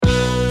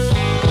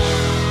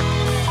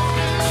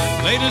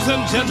Ladies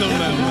and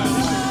gentlemen,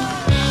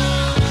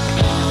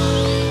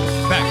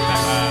 back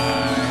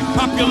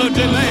by popular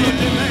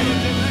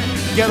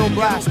demand. Ghetto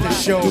Blaster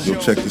Show.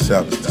 Check this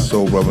out. It's the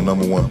Soul Brother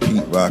 #1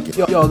 Pete Rocket.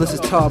 Yo, this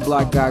is Tall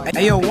Black Guy.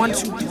 Hey, yo, 1,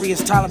 2, 3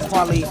 is Tyler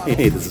Quali.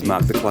 Hey, this is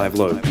Mark the Clive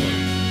Lowe.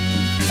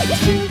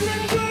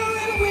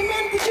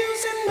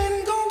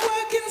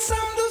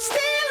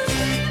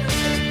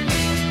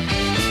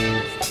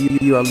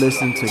 You are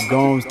listening to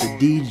Gomes the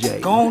DJ.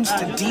 Gomes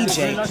the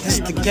DJ. This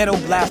is the Ghetto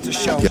Blaster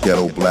Show.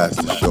 Ghetto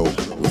Blaster Show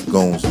with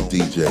Gomes the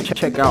DJ.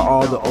 Check out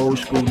all the old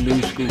school,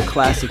 new school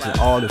classics and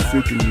all the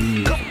freaking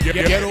new music.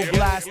 Ghetto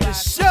Blaster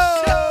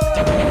Show.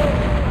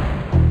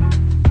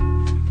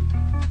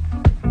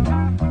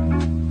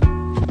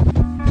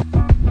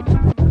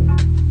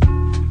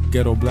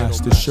 Ghetto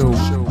Blaster Show.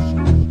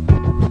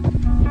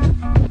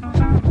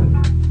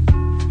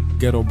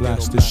 Ghetto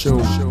Blaster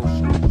Show.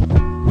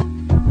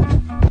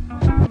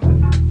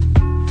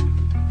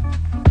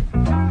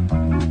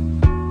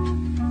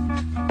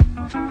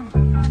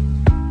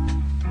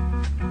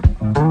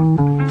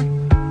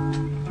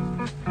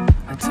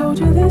 I told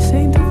you this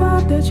ain't the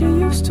vibe that you're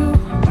used to.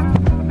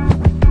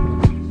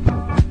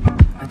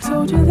 I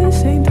told you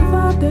this ain't the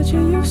vibe that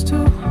you're used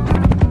to.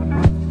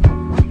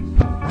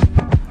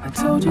 I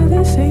told you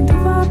this ain't the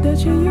vibe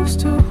that you're used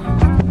to.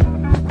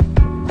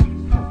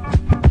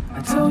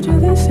 I told you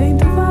this ain't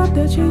the vibe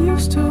that you're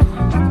used to.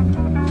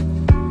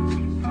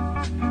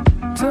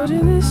 I told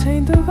you this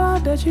ain't the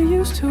vibe that you're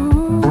used to.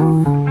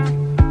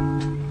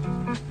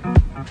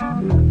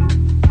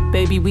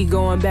 Baby, we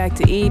going back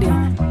to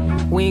Eden.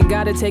 We ain't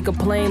gotta take a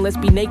plane, let's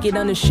be naked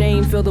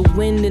unashamed. Feel the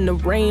wind and the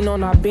rain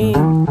on our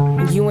beam.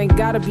 And you ain't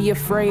gotta be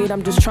afraid,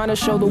 I'm just trying to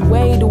show the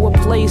way to a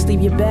place.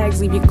 Leave your bags,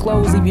 leave your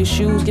clothes, leave your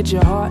shoes, get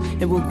your heart,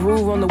 and we'll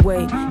groove on the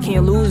way.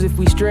 Can't lose if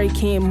we stray,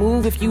 can't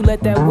move if you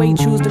let that weight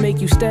choose to make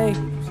you stay.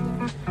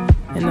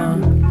 And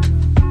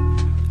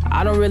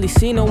I don't really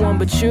see no one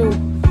but you.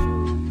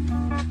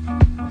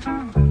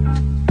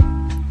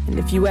 And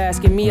if you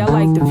asking me, I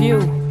like the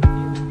view.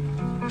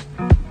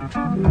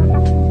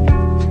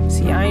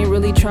 I ain't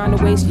really trying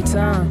to waste your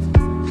time.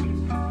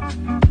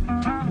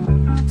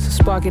 So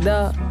spark it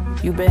up,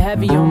 you've been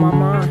heavy on my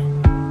mind.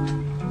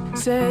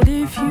 Said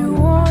if you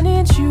want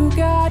it, you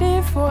got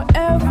it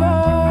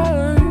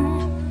forever.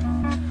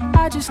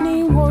 I just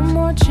need one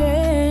more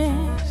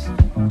chance.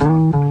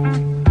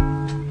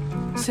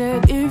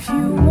 Said if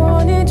you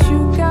want it,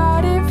 you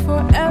got it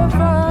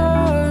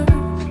forever.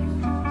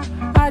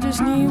 I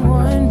just need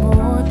one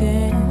more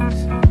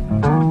dance.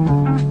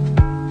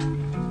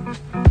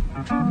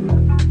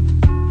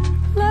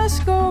 Let's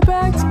go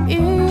back to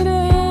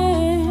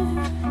Eden.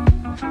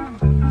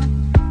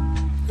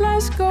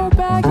 Let's go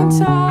back in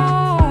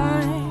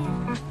time.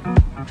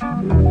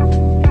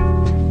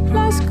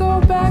 Let's go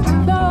back to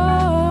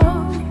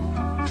love.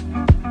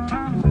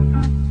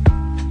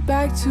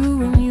 Back to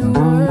when you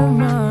were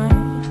mine.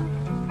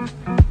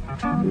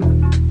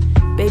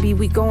 Baby,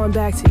 we going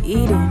back to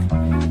Eden.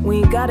 We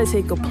ain't gotta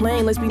take a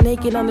plane, let's be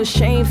naked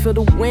unashamed. Feel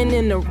the wind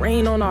and the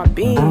rain on our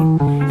being.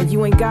 And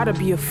you ain't gotta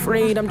be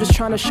afraid, I'm just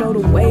trying to show the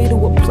way to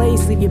a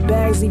place. Leave your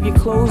bags, leave your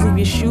clothes, leave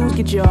your shoes,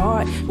 get your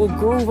heart, we'll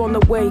groove on the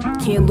way.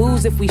 Can't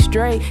lose if we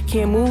stray,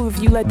 can't move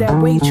if you let that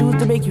weight choose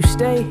to make you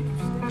stay.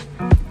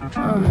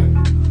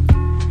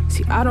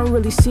 See, I don't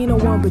really see no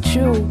one but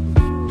you.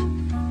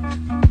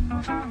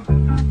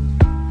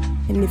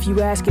 And if you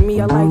asking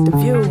me, I like the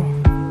view.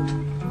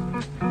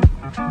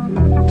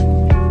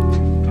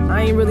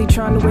 I ain't really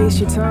trying to waste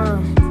your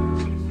time.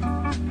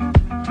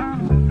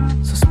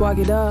 So spark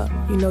it up,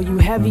 you know you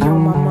heavy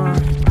on my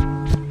mind.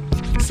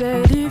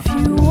 Said if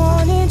you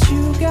want it,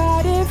 you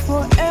got it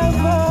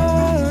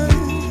forever.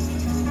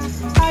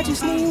 I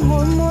just need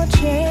one more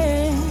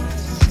chance.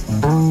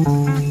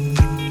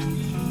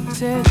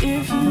 Said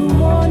if you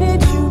want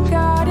it, you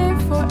got it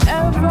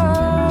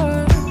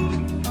forever.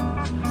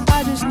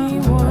 I just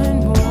need one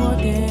more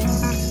dance.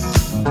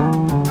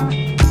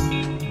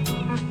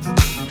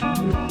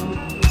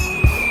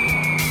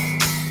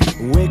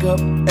 Wake up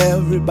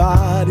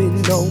everybody,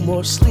 no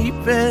more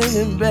sleeping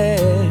in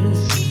bed.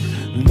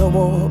 No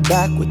more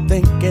backward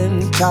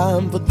thinking,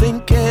 time for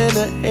thinking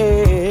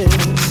ahead.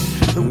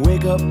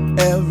 Wake up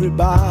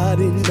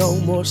everybody, no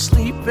more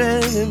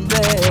sleeping in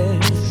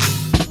bed.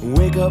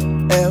 Wake up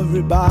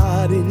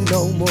everybody,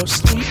 no more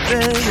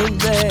sleeping in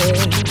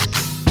bed.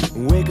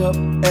 Wake up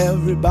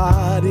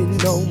everybody,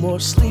 no more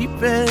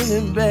sleeping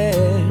in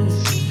bed.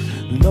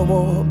 No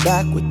more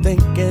backward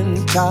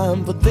thinking,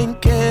 time for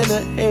thinking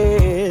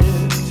ahead.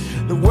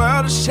 The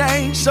world has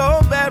changed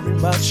so very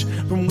much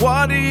from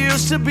what it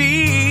used to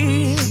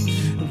be.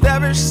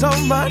 There is so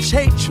much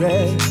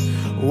hatred,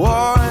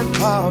 war and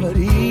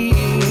poverty.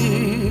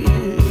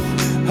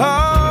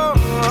 Oh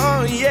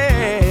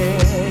yeah,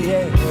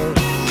 yeah.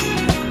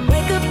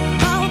 Wake up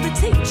all the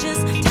teachers,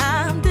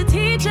 time to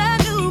teach a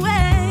new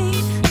way.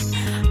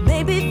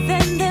 Maybe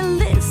then they'll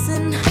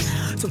listen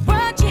to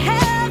what you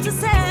have to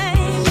say.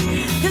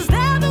 'Cause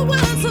they're the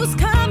ones who's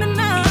coming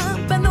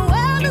up and the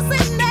world is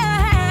in their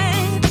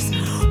hands.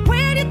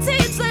 When you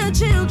teach the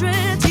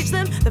children, teach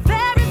them the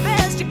very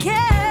best you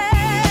can.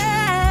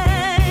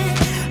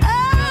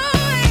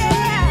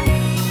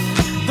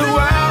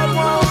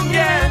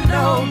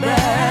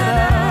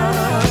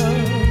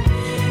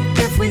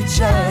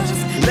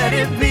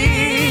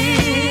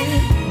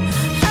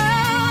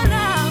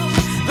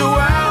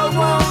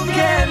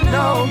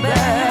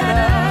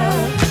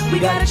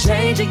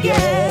 change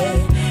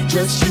again,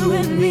 just you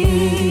and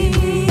me.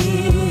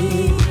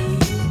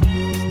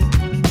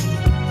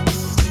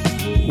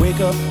 Wake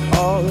up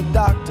all the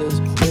doctors,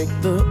 make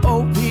the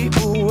old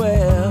people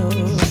well.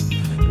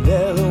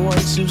 They're the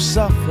ones who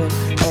suffer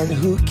and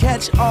who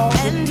catch all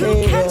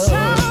the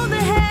hell.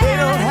 They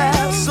don't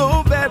have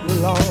so very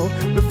long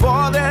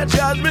before their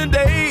judgment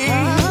day.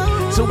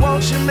 So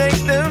won't you make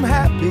them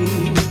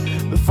happy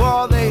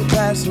before they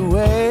pass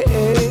away?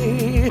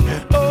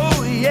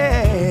 Oh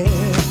yeah.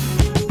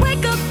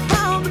 Wake up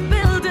all the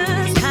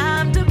builders,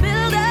 time to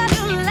build a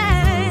new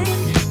land.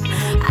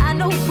 I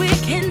know we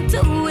can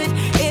do it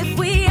if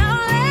we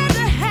all lend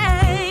a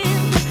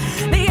hand.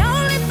 The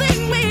only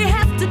thing we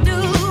have to do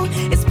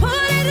is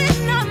put it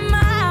in our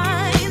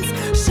minds.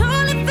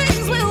 Surely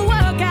things will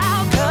work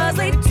out, 'cause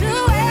they do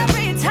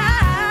every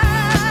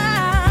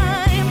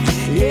time.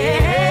 Yeah.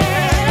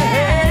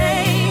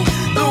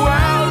 The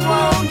world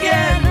won't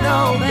get no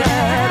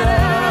better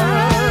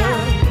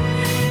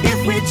if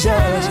we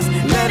just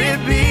let it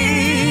be.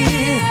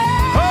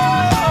 Oh,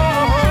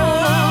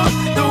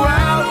 the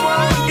world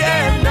won't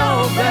get no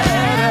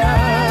better.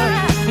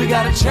 We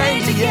gotta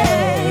change it,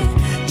 yeah,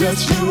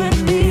 just you and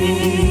me.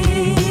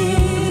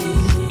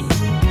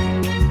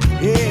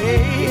 Yeah,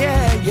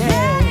 yeah,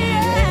 yeah,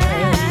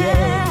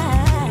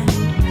 yeah.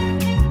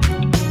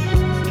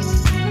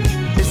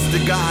 It's the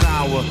God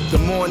hour, the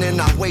morning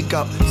I wake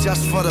up.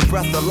 Just for the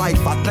breath of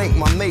life, I thank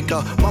my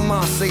maker. My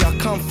mom say I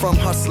come from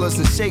hustlers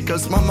and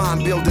shakers. My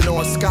mind building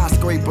on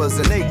skyscrapers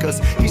and acres.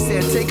 He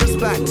said take us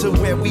back to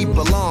where we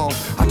belong.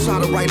 I try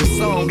to write a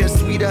song as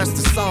sweet as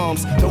the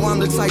Psalms. Though I'm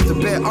the type to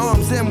bear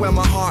arms and wear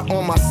my heart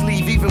on my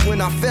sleeve. Even when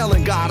I fail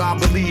in God, I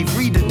believe.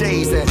 Read the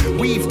days and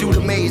weave through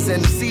the maze.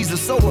 And the seasons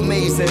so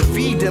amazing.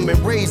 Feed them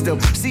and raise them.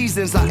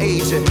 Seasons are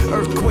aging.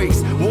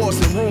 Earthquakes, wars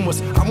and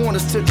rumors. I want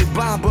us to get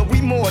by, but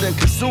we more than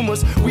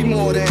consumers. We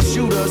more than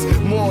shooters,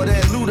 more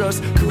than looters.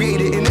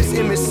 Created in this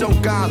image so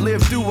God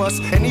lived through us.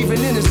 And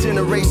even in this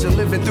generation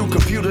living through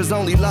computers,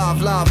 only love,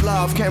 love,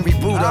 love can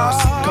reboot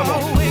us. Come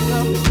on. Wake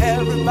up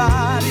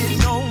everybody,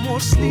 no more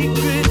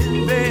sleeping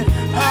in bed.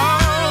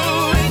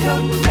 Oh, wake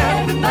up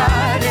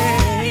everybody,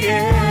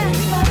 yeah.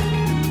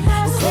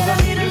 'Cause I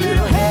need a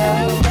little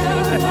help. I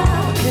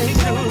can't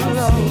do it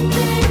alone.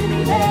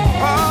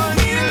 Oh, I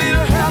need a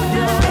little help,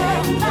 yeah.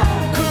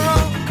 Come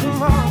on,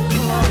 come on,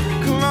 come on,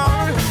 come on.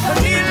 I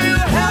need a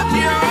little help,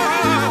 yeah.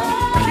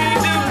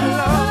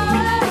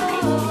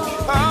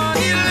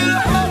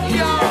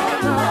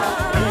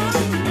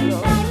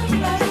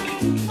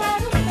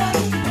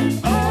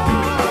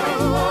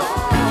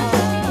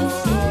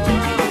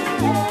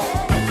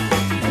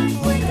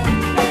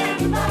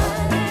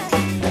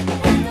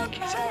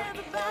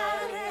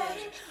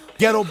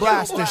 Ghetto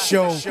Blaster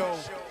Show.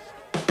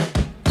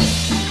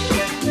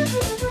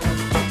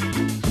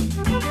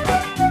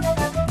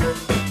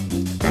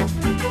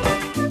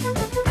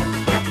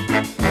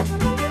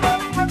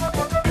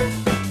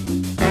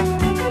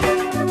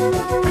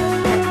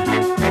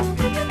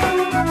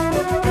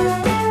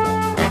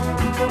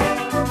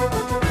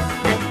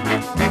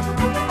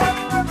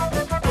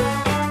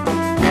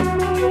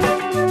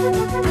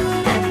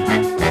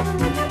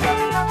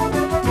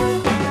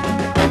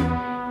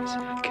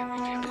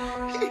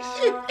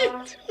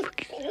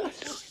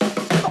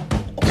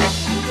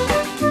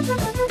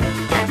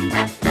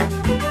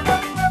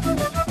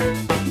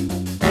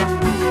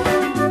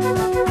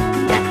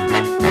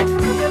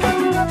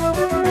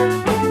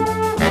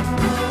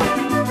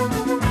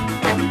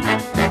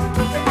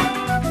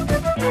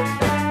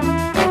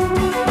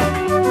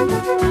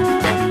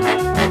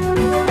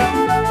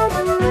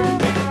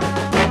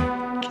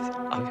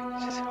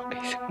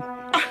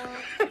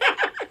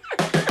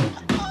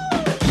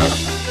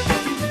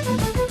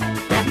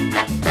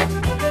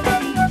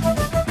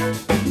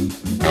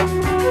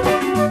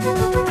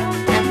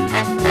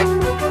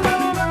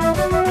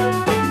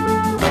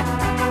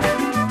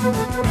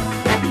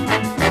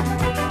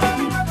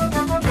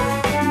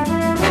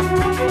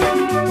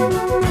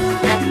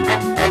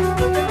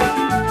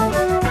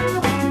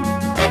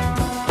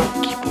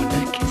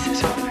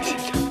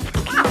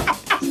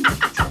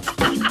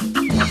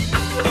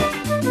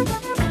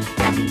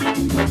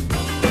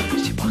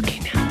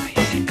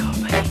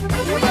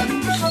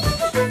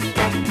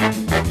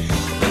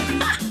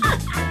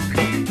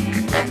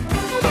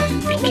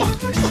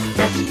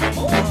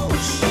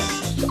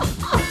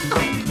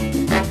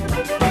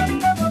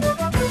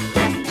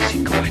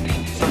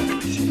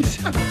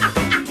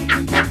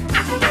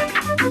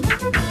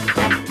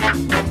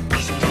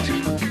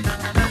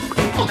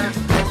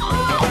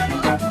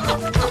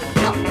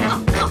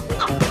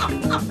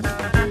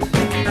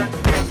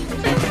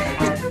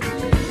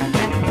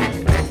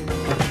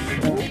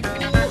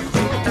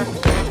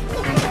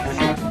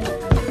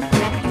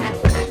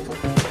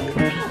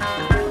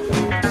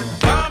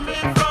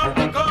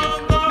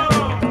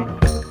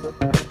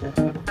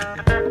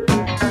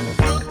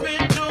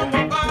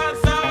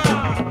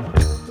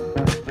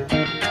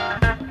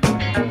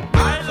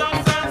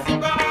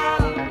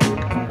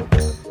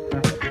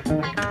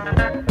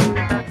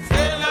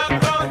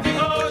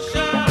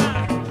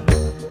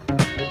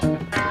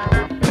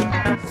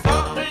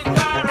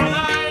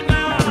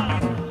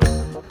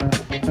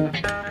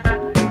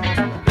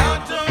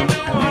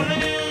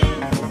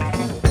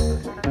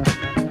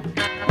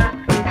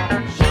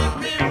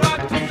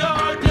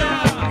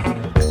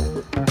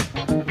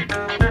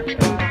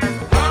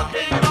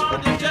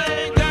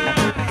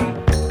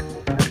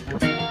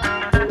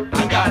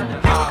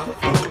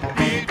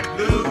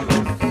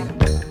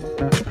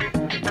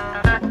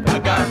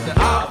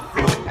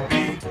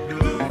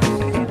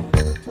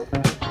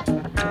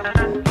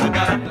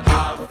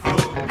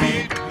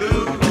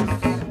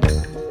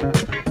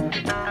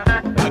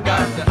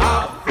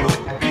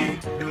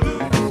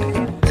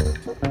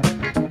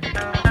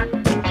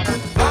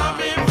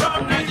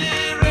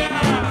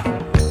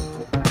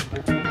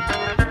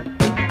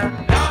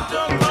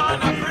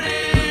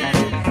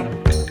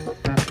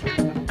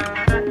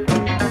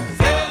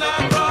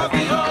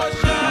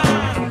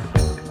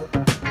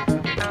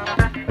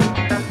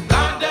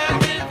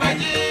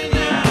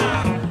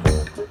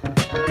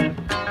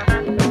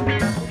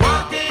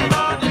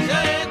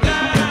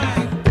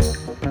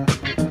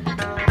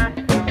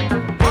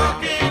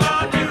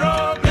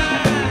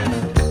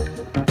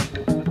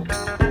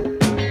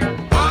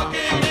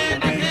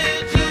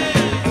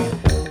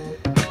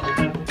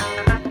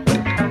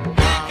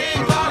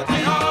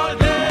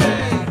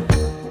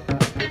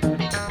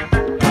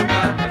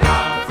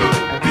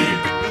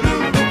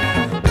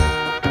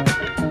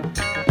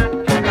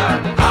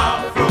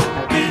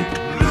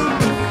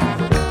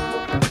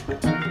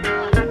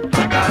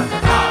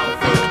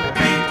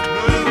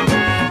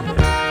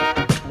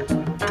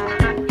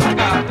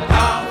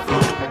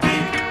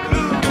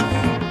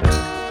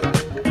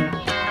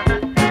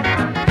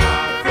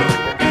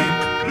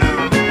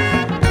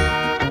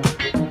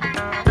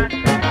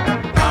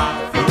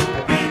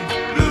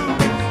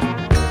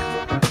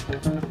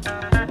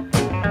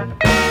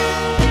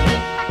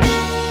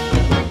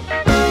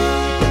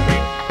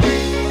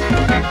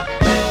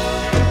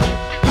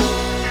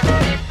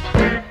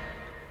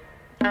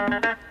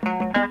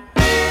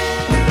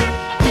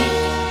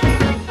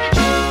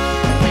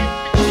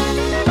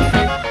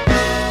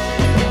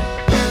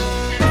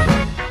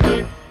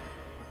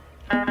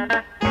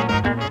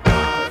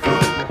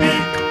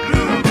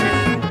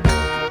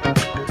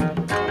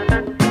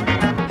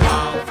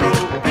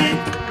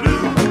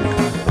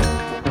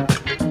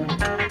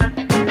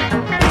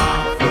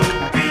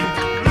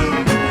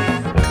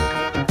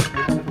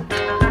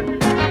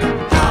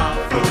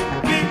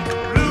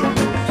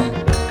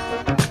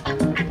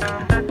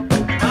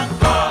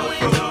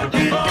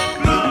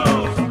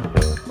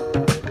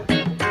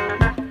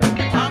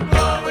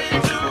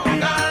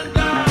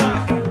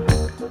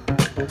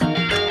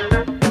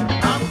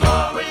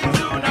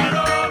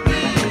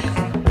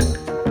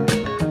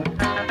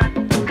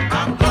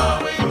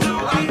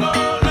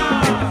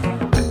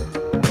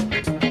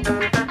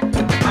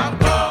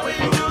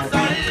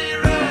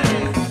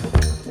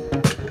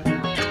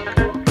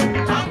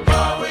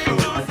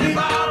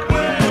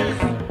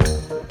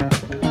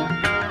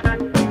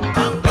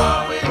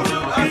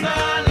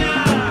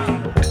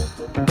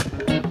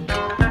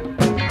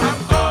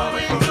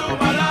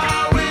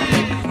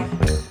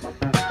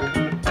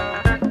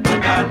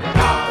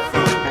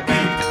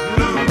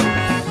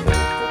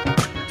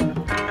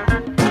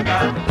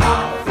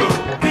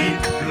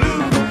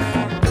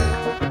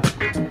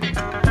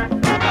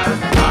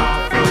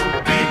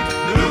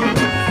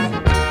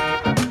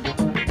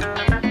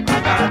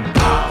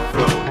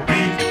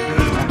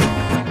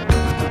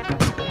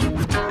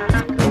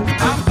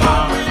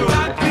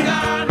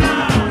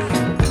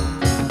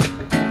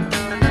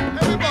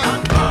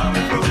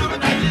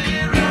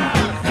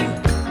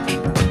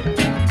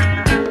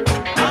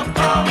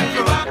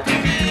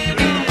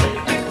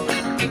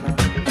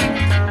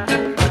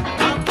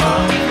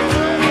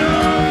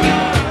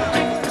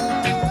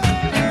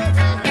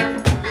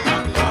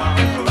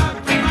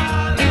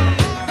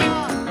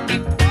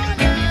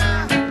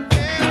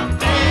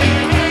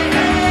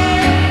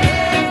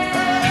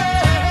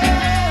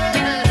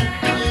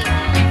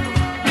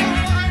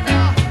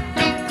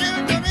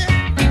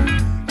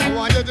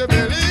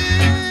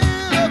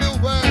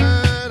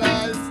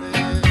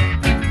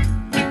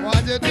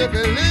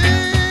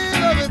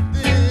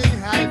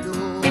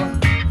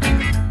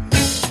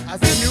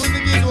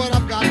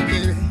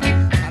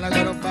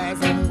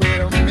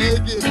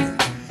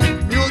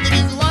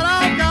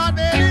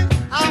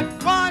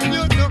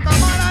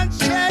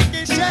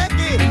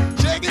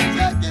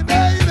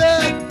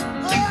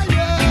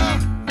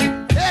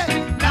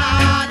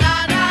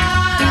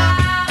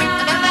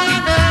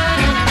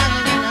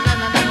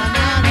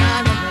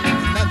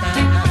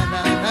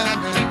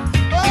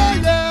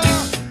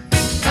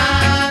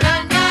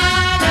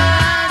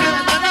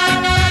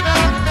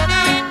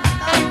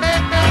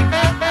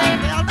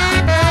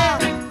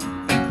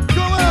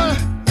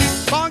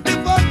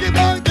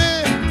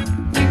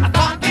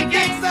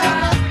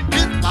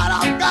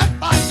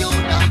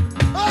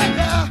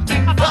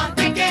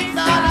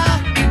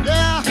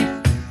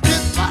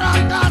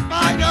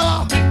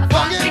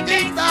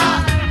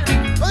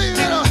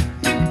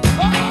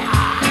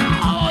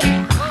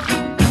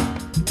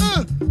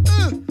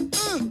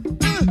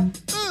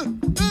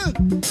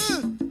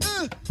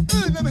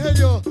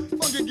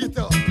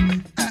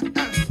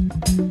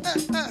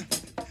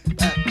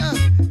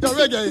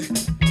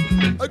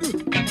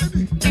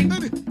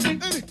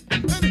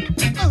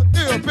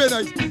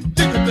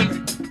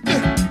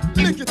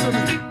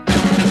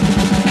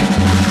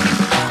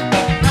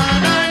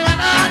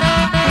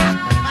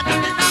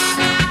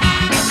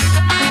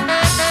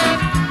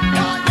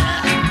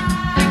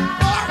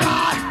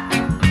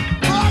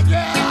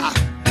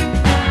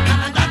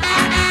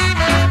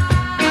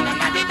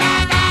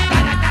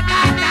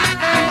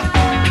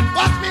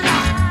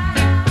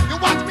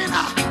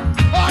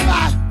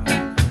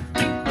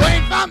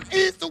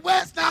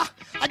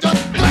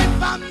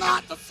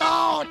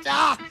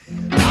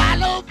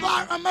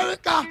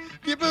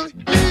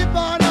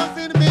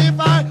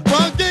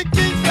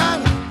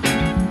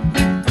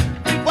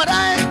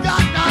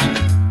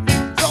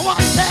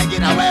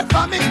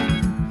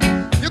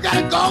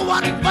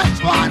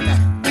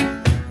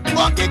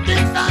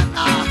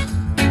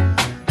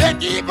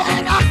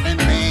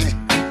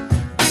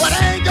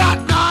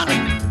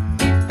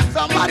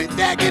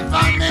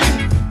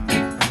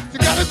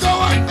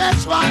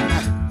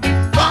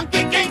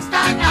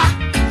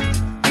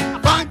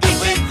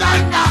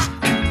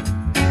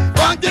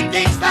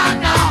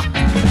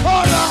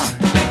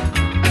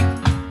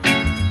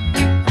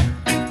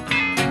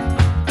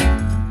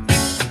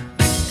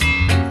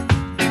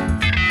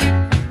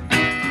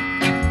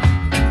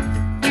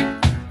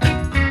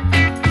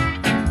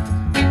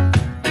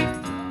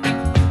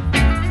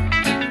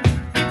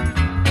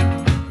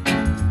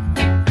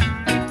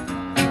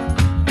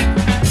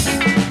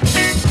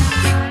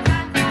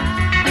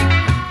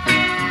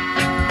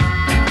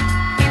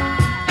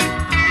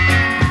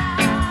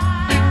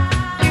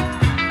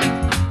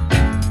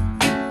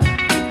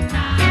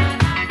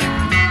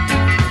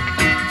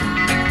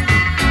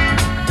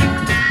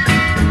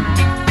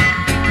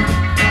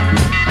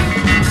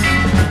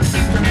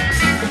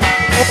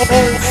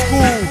 Old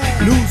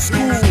school, new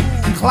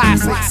school,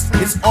 classics.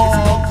 It's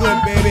all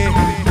good,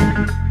 baby.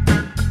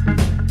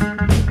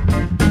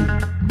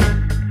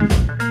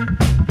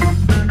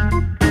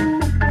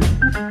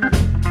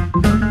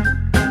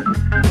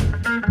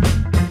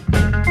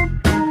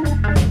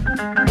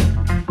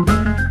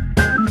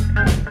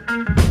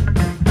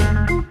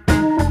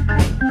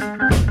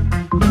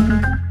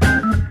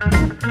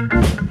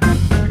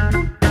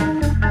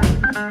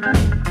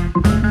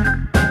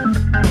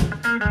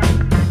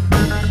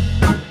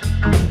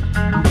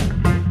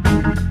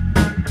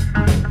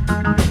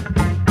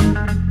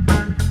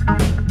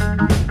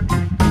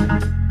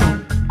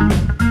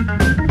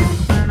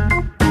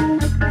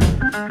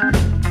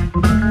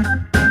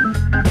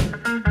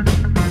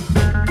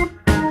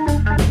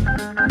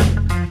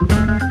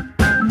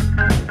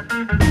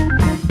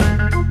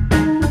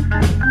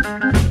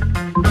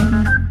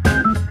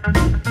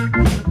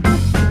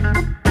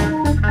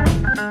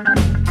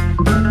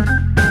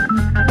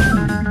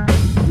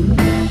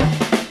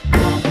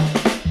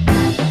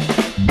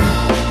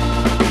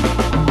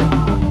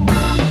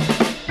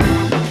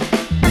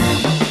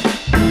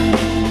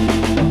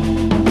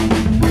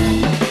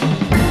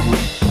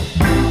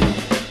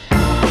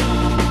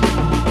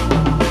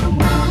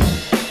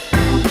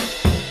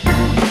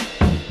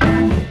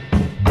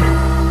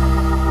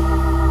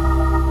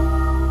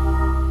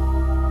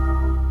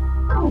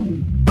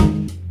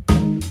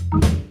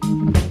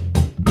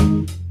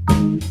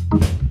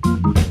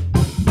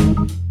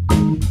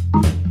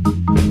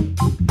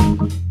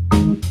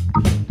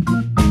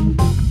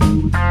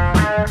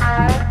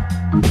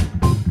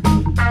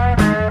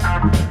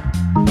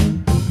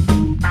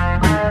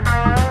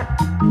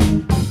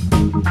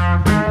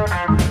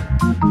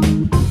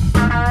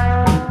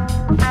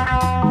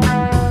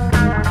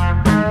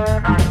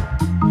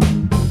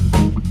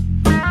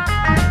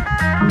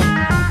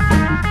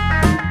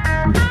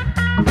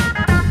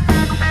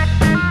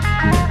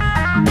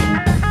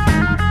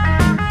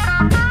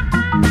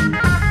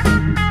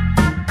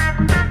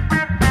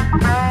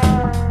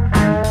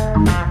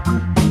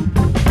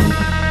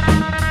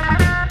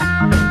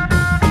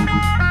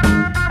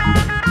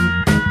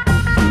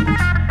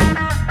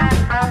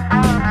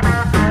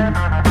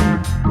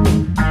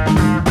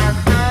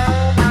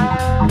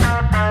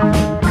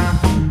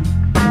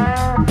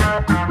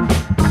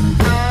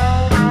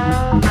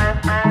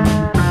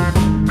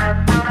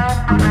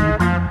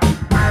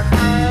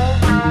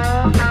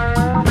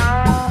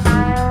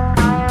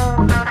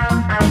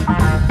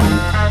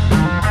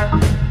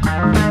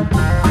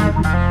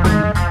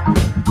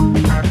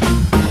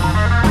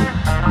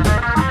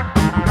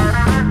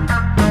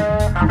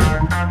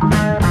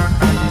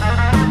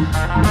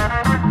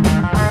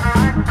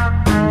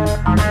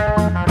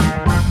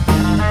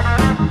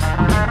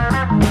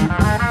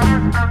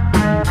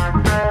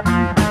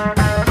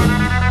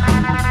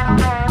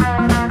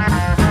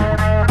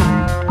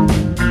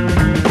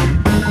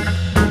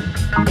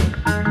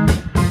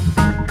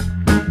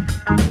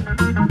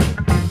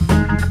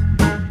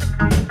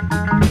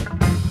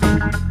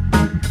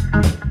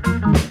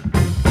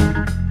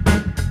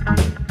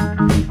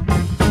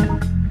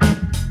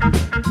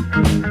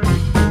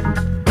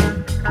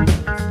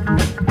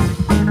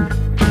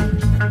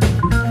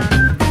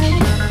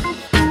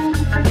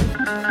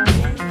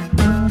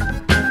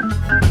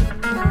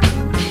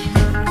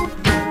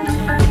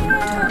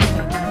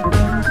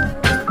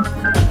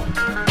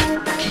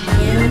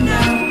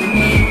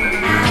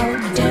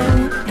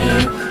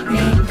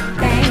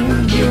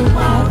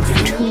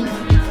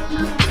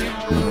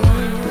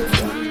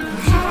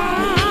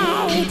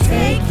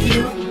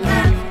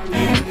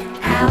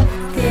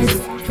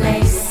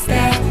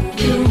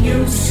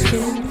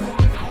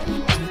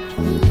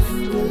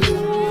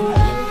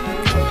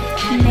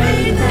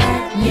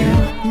 that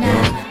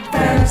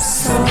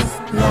universal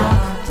law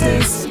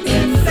is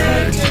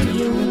inferred to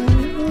you.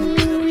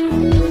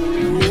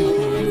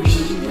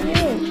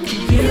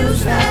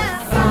 Use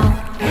that phone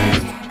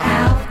and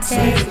I'll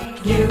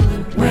take you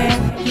where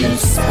you're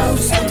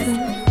supposed to.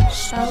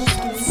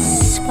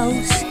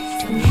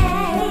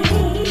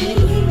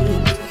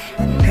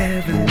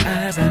 Heaven,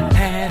 as I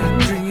had a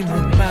dream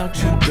about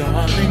you,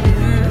 darling.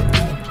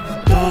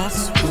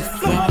 Thoughts were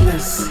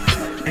flawless,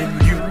 and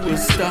you were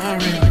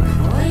starring.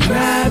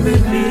 Ride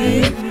with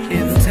me,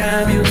 in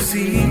time you'll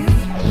see.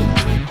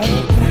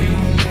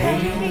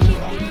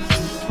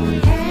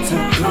 To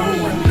go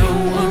where no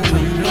one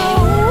will know,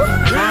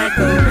 like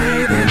the way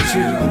that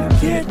you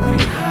get me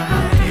high.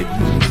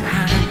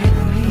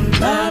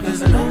 Love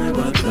isn't only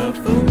what the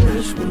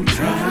foolish will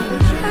try.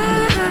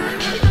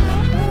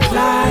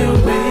 Fly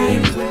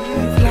away,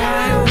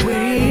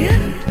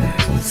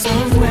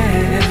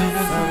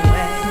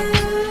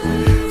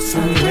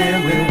 somewhere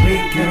where we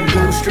can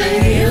go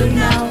straight. You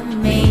know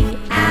me,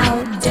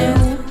 I'll do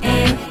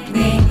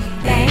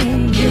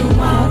anything you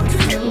want to.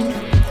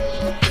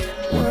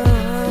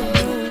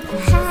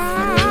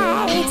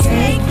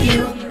 Take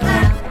you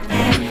up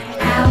and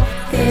out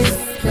this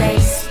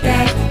place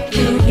that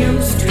you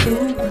used to.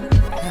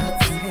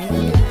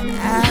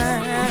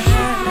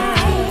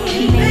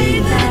 May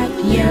that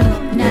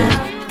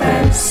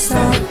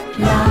universal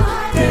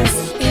law is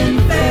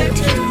inferred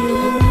to you.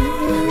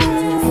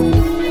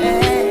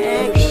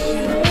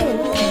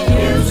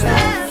 Use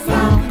that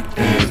phone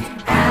and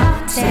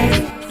I'll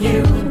take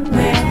you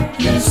where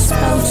you're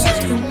supposed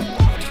to.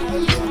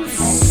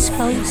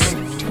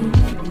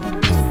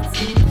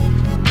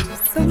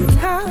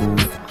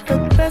 Sometimes the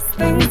best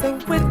things are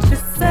with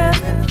yourself.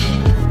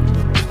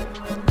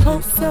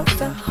 Close up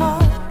the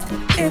heart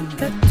in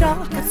the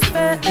darkest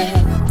fair.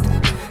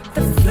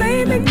 The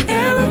flaming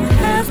arrow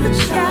has been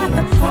shot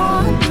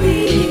upon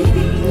me.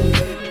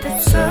 The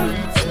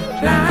sun's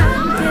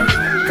blinded,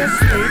 the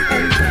state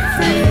and the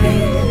free.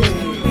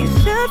 We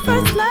should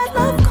first let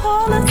love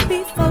call us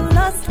before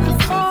lust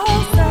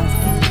falls us.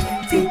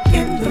 Deep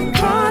in the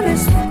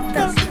forest,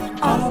 thus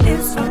all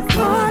is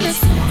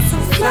unpunished. So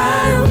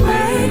fly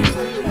away,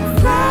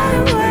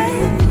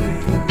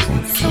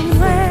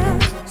 somewhere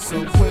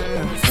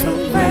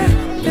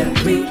that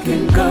we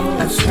can go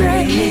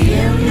astray.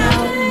 You know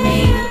me,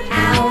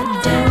 I'll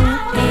do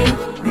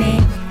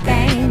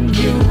anything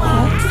you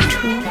want to.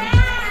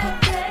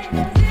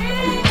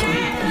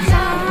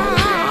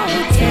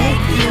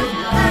 Take you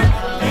up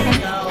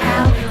and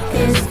out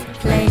this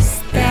place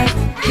that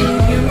you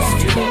used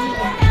to.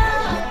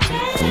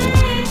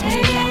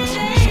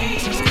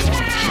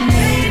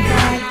 May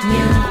that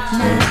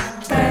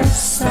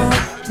universal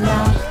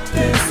law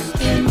is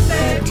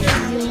inferred to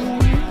you.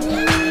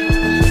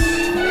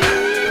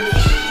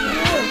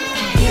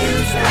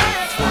 Use that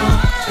phone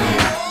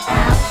and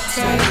I'll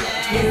take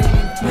you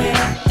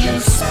where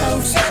you're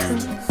supposed to.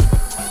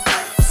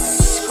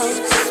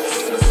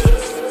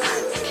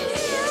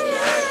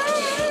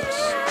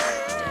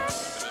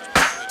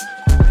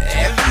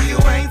 If you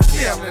ain't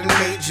feeling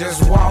me,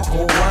 just walk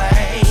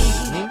away.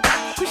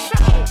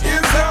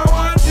 It's how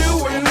I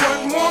do and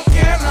what more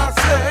can I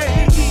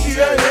say?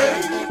 Yeah.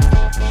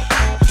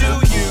 Do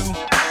you?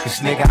 This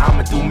nigga,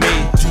 I'ma do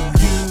me. Do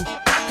you?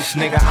 This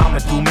nigga, I'ma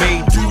do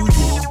me. Do you?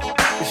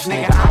 This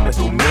nigga, I'ma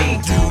do me.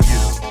 Do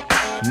you?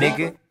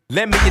 Nigga,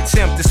 let me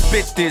attempt to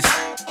spit this.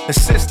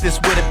 Assist this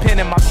with a pen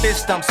in my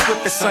fist. I'm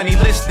swift as sunny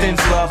listings.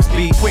 Love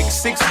be quick,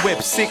 6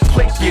 whip, sick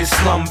click is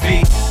slum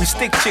V. We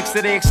stick chicks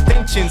to their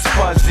extensions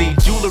fuzzy.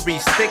 Jewelry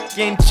thick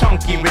and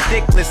chunky,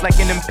 ridiculous like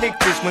in them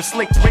pictures when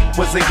Slick Rick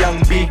was a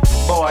young B.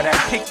 Boy, I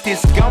picked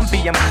this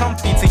Gumby. I'm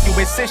comfy till you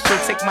insist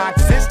you'll take my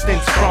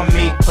existence from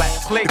me. Clack,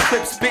 click,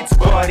 clip, spits,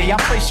 buddy. I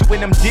place you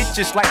in them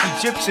ditches like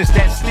Egyptians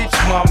that stitch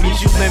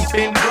mummies. You limp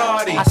and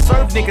bloody. I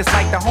serve niggas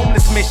like the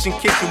homeless mission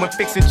kitchen when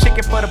fixing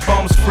chicken for the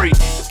bums free.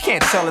 You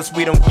can't tell us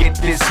we don't get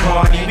this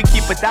money. We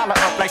keep $1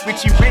 up like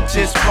Richie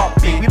Rich's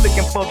puppy. We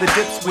looking for the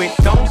dips with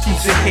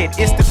donkeys to hit.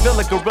 It's the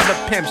Villa Gorilla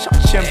Pimp,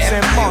 chimps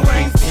and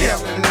monkeys. If you ain't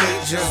feeling me,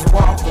 just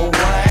walk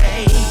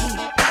away.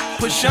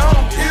 Push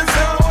on. Here's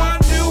how I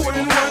do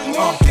and what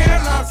more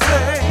can I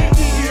say?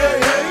 Yeah.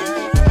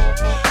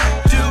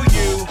 Do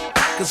you?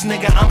 Cause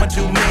nigga, I'ma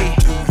do me.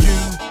 Do you?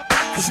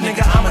 Cause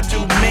nigga, I'ma do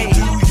me.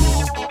 Do you?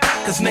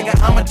 Cause nigga,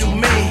 I'ma do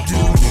me. Do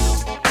you?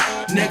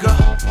 Nigga.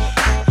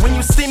 When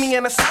you see me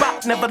in a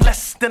spot, never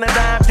less than a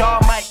dime.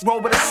 Y'all might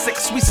roll with a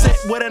 6, we sit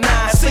with a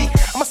 9. See,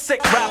 I'm a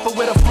sick rapper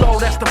with a flow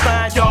that's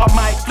divine. Y'all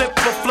might flip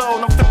the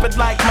flow, don't flip it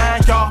like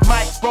mine. Y'all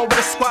might roll with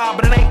a squad,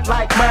 but it ain't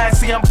like mine.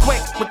 See, I'm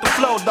quick with the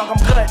flow, dog, I'm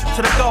good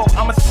to the go.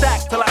 I'ma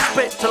stack till I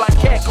spit, till I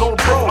can't go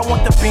bro. I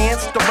want the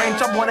Benz, the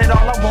range, I want it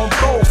all, I want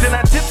gold. Then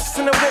I dips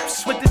in the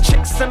whips with the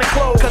chicks in the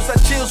clothes. Cause I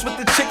chills with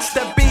the chicks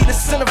that be the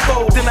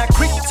centerfold. Then I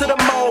creep to the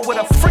mall with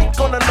a freak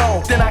on the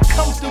low. Then I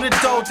come through the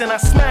door, then I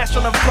smash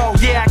on the floor.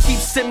 Yeah, I keep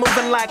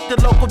moving like the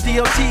local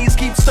DOTs.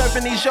 Keep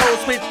serving these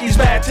shows with these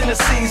bad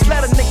Tennessees.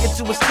 Let a nigga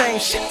do his thing,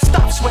 shit,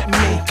 stop sweating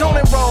me. Go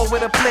and roll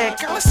with a plan,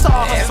 girl, it's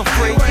all hustle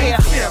free. If you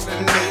ain't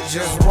feeling me,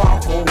 just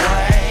walk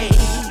away.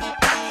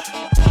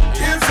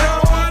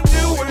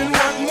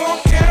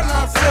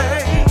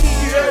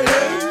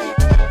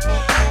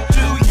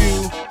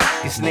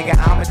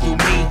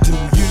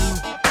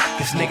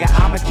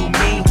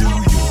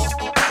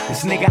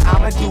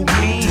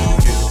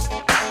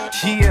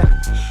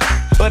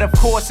 but of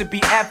course it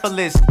be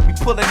effortless. We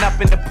pulling up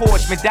in the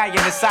Porsche,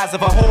 medallion the size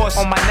of a horse.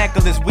 On my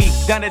necklace, we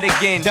done it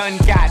again. Done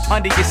got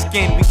under your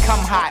skin, we come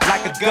hot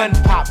like a gun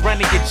pop,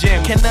 running your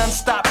gym. Can none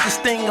stop this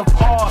thing of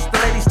ours? The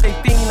ladies stay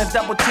fiending,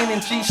 double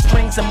teaming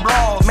G-strings and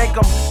bras. Make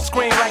them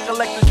scream like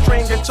electric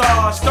string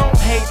guitars. Don't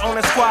hate on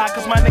the squad,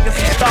 cause my niggas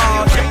are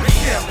stars. You ain't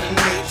feeling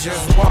me,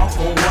 just walk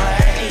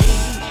away.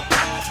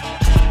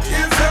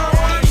 It's how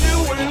I do,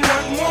 and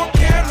what more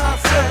can I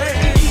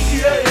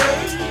say? Yeah, yeah.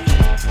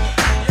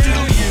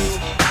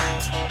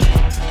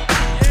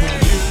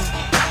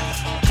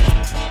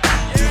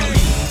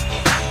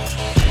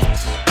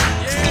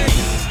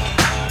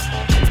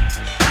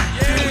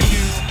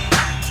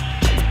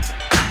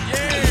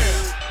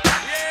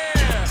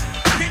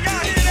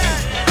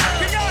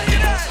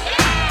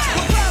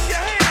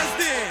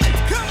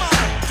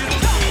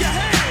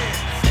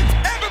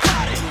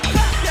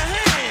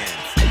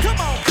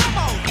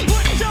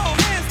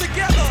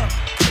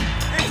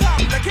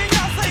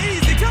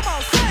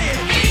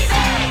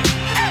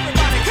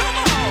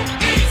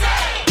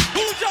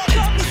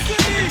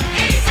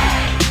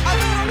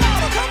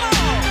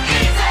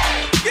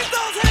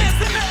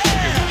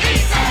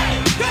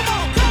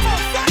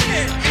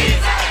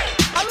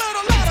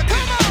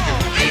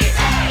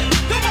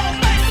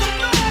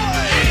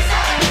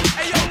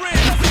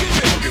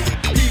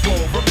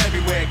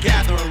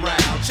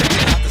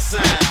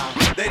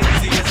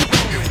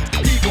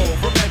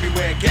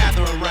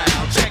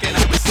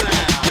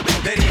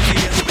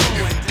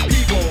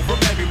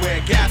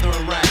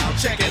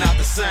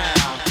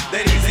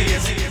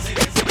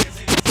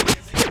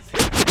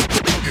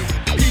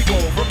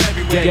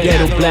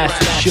 Ghetto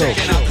Blaster Show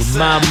with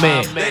my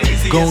man,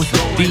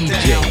 Gonzo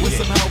DJ. With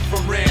some help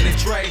from Ren and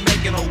Trey,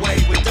 making a way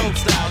with dope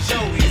style.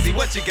 Show Easy,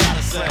 what you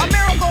gotta say? A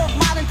miracle of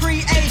modern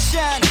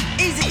creation.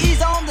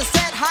 Eazy-E's on the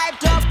set,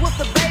 hyped up with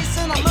the bass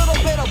and a little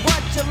bit of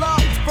what you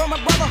love from a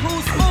brother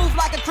who's smooth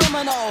like a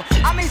criminal.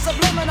 I mean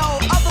subliminal,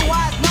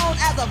 otherwise known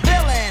as a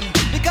villain.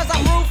 Because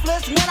I'm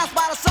ruthless, when I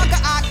spot a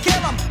sucker, I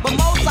kill him. But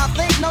most I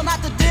think know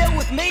not to deal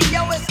with me.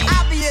 Yo, it's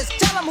obvious.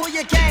 Tell them who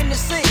you came to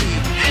see.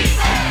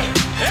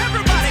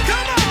 Everybody,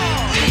 come on!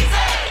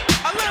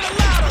 A little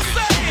louder,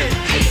 say it!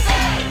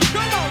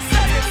 Come on,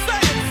 say it, say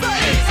it, say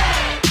it!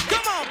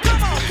 Come on,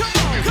 come on, come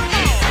on, come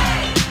on!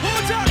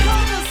 Who'd y'all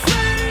come to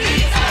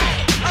see?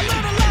 A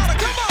little louder,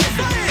 come on,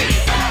 say it!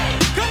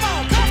 Come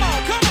on, come on,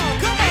 come on,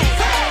 come on,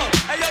 come on!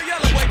 Hey, yo,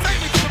 Yellow Boy, take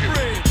me to the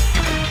bridge!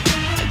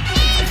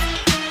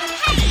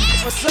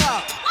 What's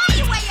up? Why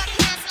you wear your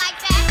pants like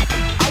that?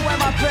 I wear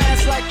my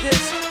pants like this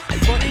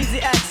for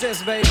easy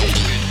access, baby.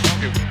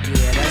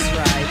 Yeah, that's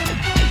right.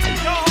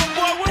 Yo,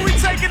 homeboy, where we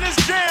taking this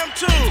jam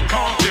to?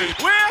 Compton.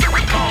 Where?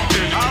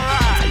 Compton. All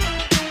right.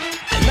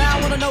 Now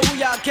I wanna know who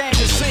y'all came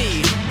to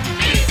see.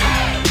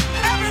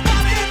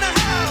 Everybody in the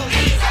house.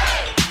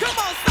 Come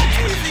on, say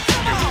easy.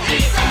 Come on.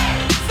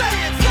 Say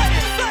it, say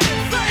it, say it,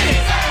 say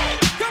it.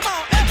 Come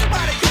on,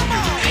 everybody, come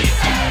on.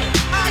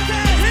 I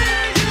can't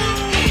hear you.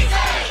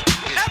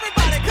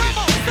 Everybody, come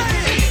on, say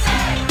it.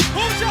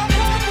 Who's y'all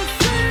come to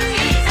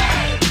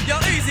see?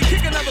 Yo, Easy,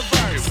 kick another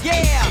verse.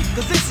 Yeah,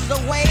 cause this is the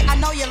way I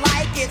know you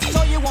like it,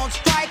 so you won't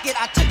strike it.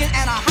 I took it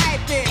and I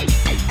hyped it.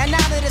 And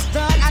now that it's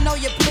done, I know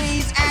you're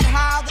pleased at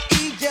how the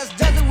E just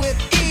does it with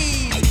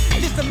ease.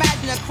 Just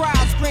imagine a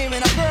crowd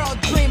screaming, a girl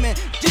dreaming,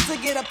 just to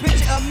get a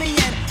picture of me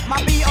and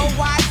my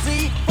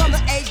B-O-Y-Z from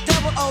the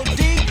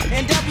H-O-O-D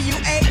and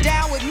W-A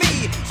down with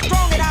me.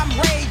 Strong and I'm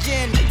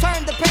raging,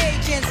 turn the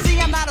page and see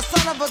I'm not a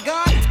son of a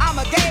gun, I'm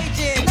a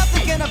gauging.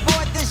 Nothing can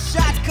avoid this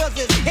shot cause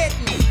it's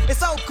hitting. It's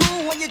so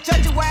cool when you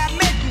touch it where I'm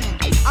mitten.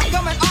 I'm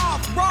coming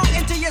off raw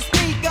into your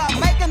speaker,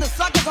 making the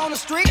suckers on the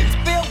street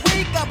feel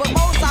weaker. But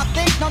most I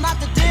think know not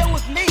to deal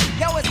with me.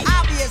 Yo, it's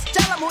obvious.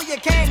 Tell them who you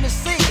came to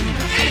see.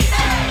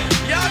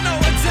 Y'all know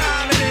what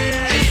time it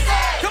is.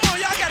 Come on,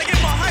 y'all gotta get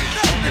more hyped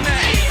up than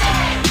that.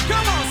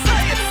 Come on,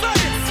 say it, say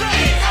it, say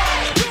it.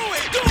 Do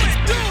it, do it,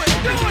 do it,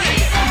 do it.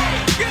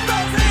 Get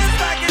those hands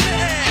back in the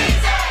air.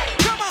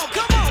 Come on,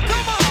 come on,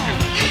 come on.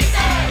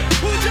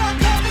 Who'd y'all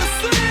come to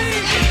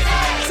see?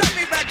 Take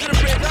me back to the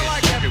bridge. I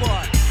like that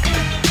part.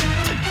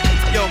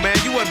 Yo, man,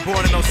 you wasn't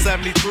born in no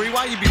 73.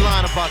 Why you be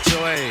lying about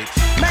your age?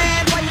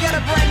 Man, why you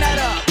gotta bring that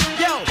up?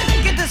 Yo,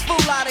 get this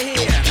fool out of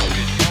here.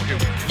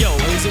 Yo,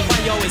 Easy, why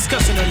you always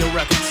cussing on your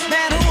records?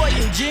 Man, who are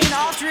you, Gene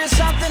Autry or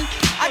something?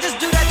 I just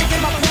do that to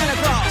get my point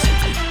across.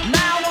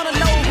 Now I wanna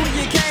know who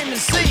you came to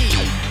see.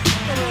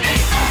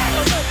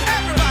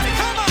 Everybody,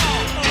 come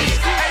on.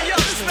 Hey, yo,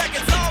 this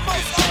record's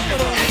almost over.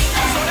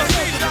 So that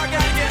means y'all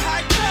gotta get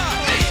hyped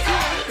up.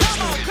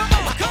 Come on, come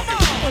on, come on.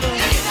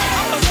 I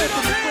want to see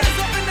those hands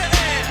up in the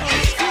air.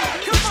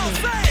 Come on,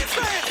 say it,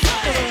 say it,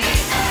 say it.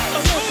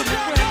 Who'd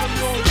y'all come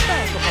to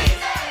see?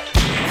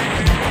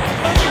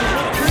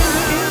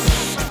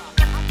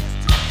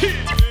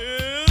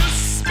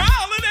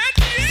 Smiling at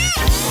you.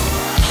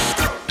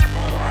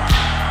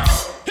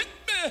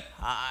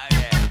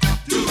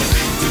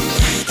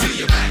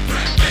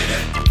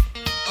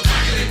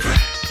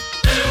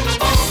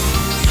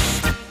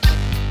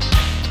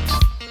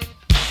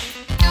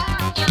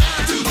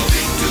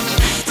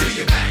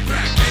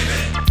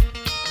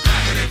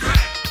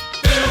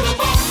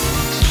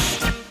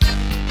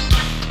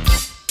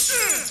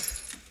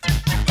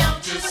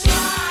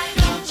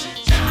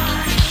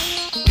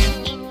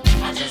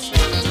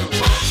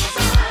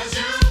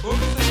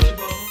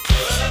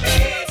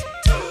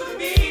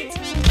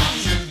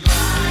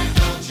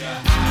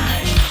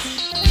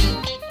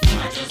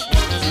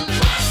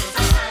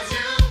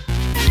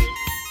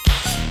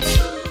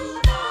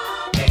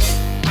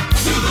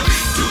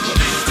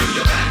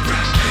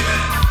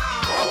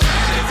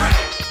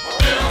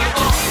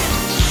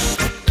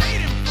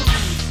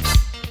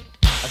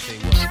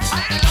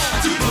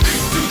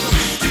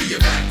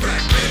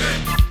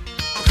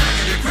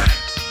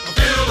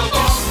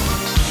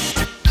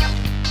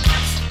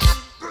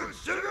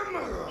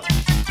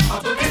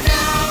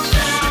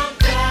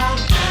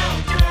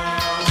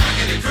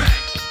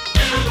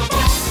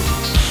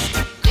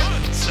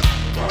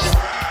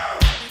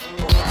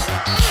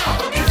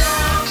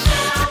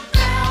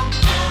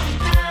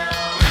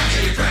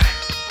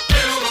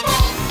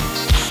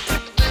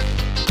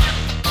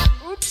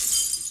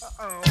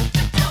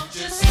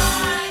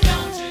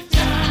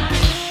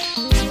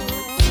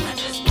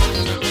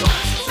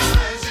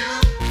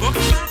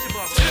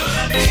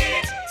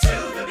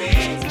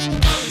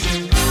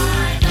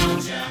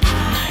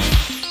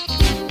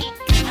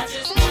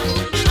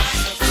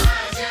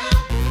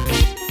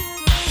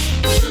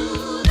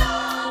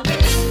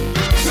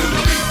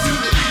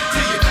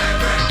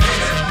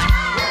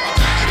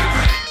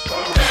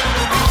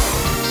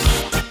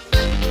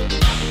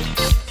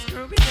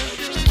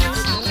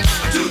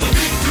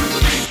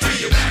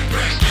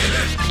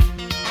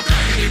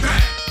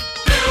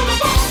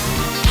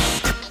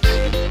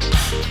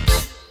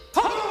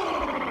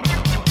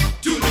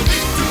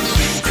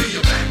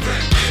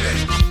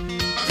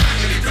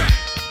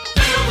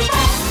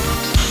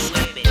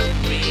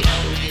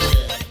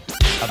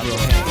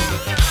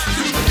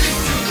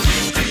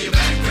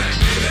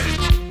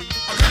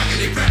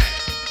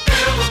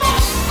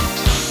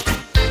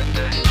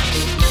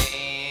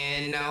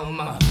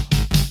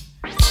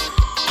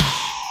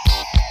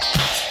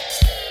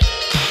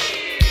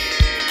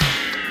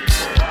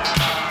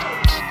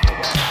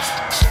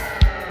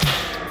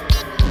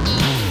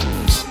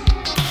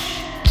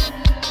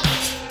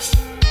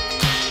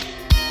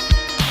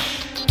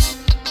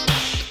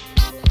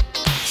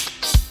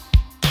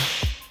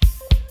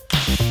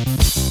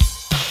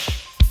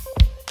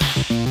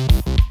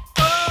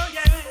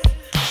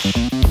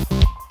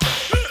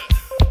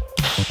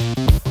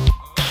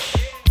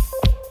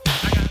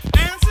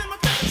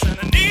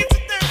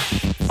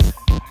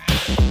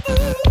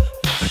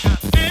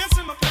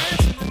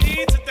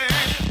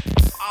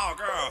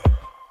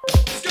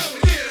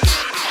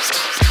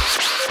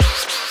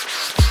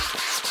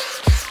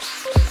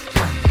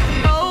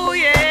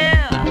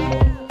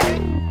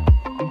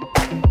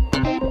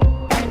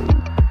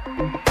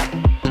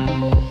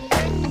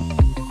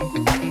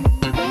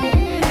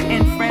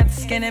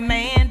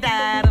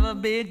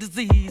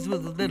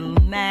 with a little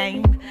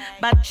name.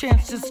 By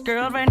chance, this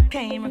girl ran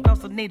came across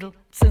the needle.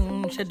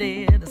 Soon she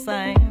did the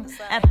same.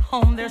 At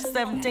home, there's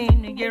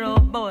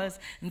 17-year-old boys,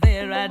 and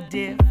their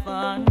idea of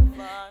fun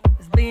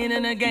is being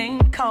in a gang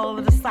called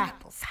the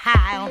Disciples.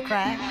 High on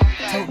crack,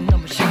 toting a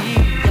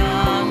machine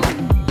gun.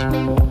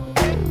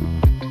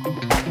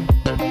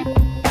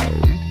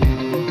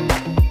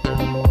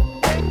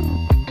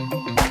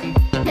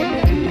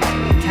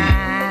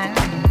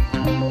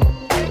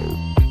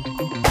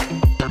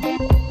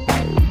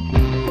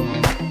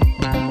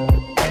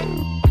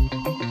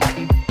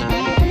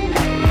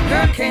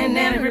 Hurricane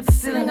Nanny ripped the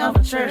ceiling off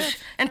a church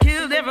and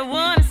killed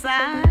everyone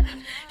inside.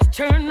 She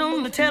turned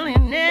on the telly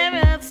and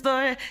every other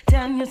story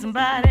telling you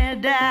somebody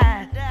had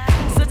died.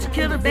 Such a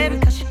killer baby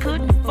cause she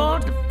couldn't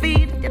afford to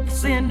feed it. Kept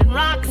sending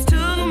rockets to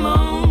the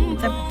moon.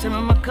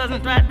 Telling my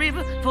cousin tried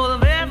reaper for the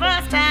very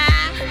first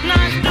time.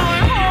 Now she's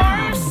doing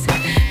horse.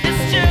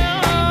 It's Joe.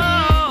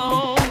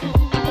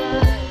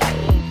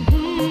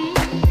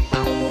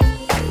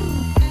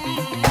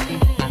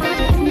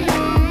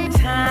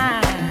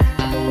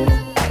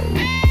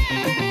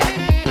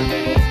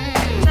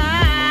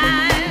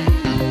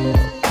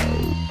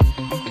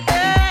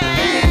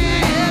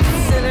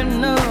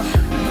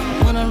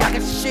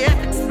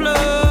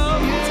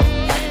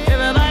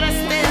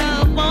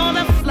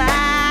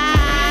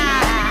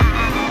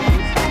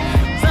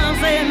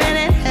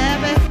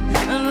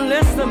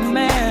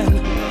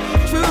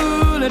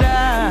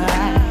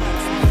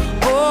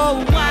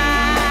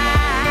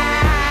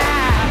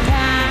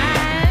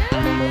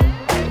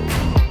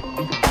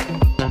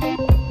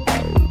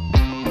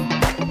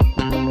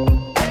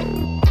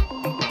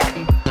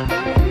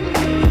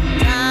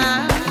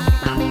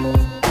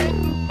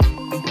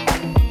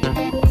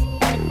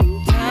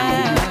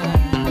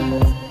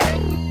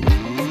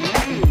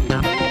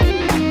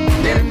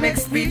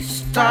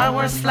 Star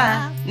Wars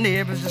fly,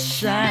 neighbors just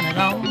shining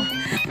on.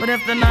 But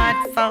if the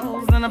night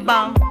falls and the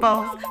bomb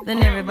falls,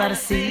 then everybody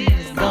sees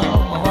it's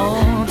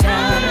gone.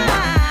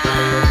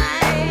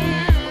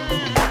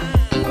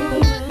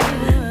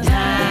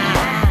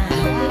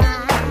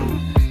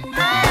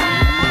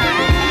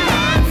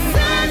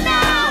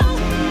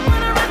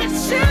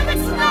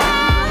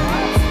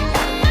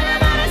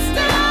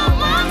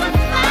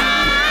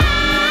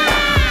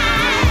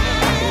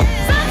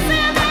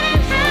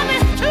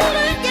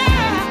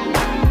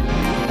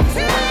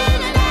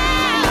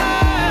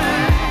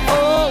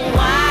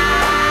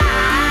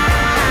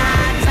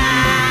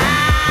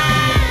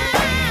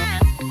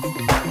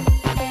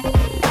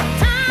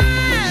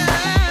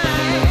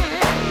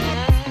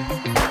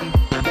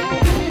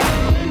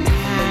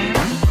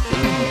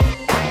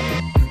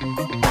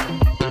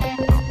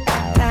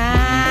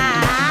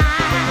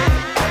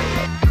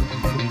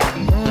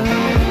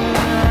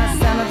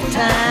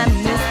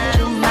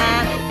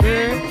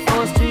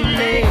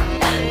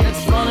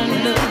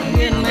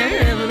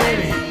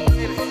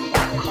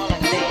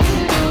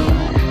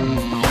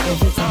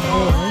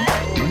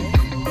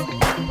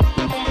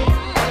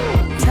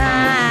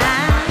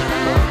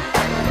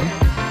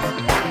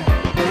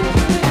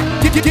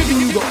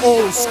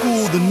 Old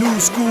school, the new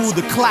school,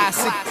 the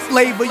classic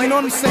flavor, you know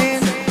what I'm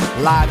saying?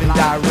 Live and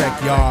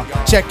direct,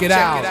 y'all. Check it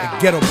out,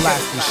 the Ghetto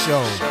Blaster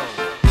Show.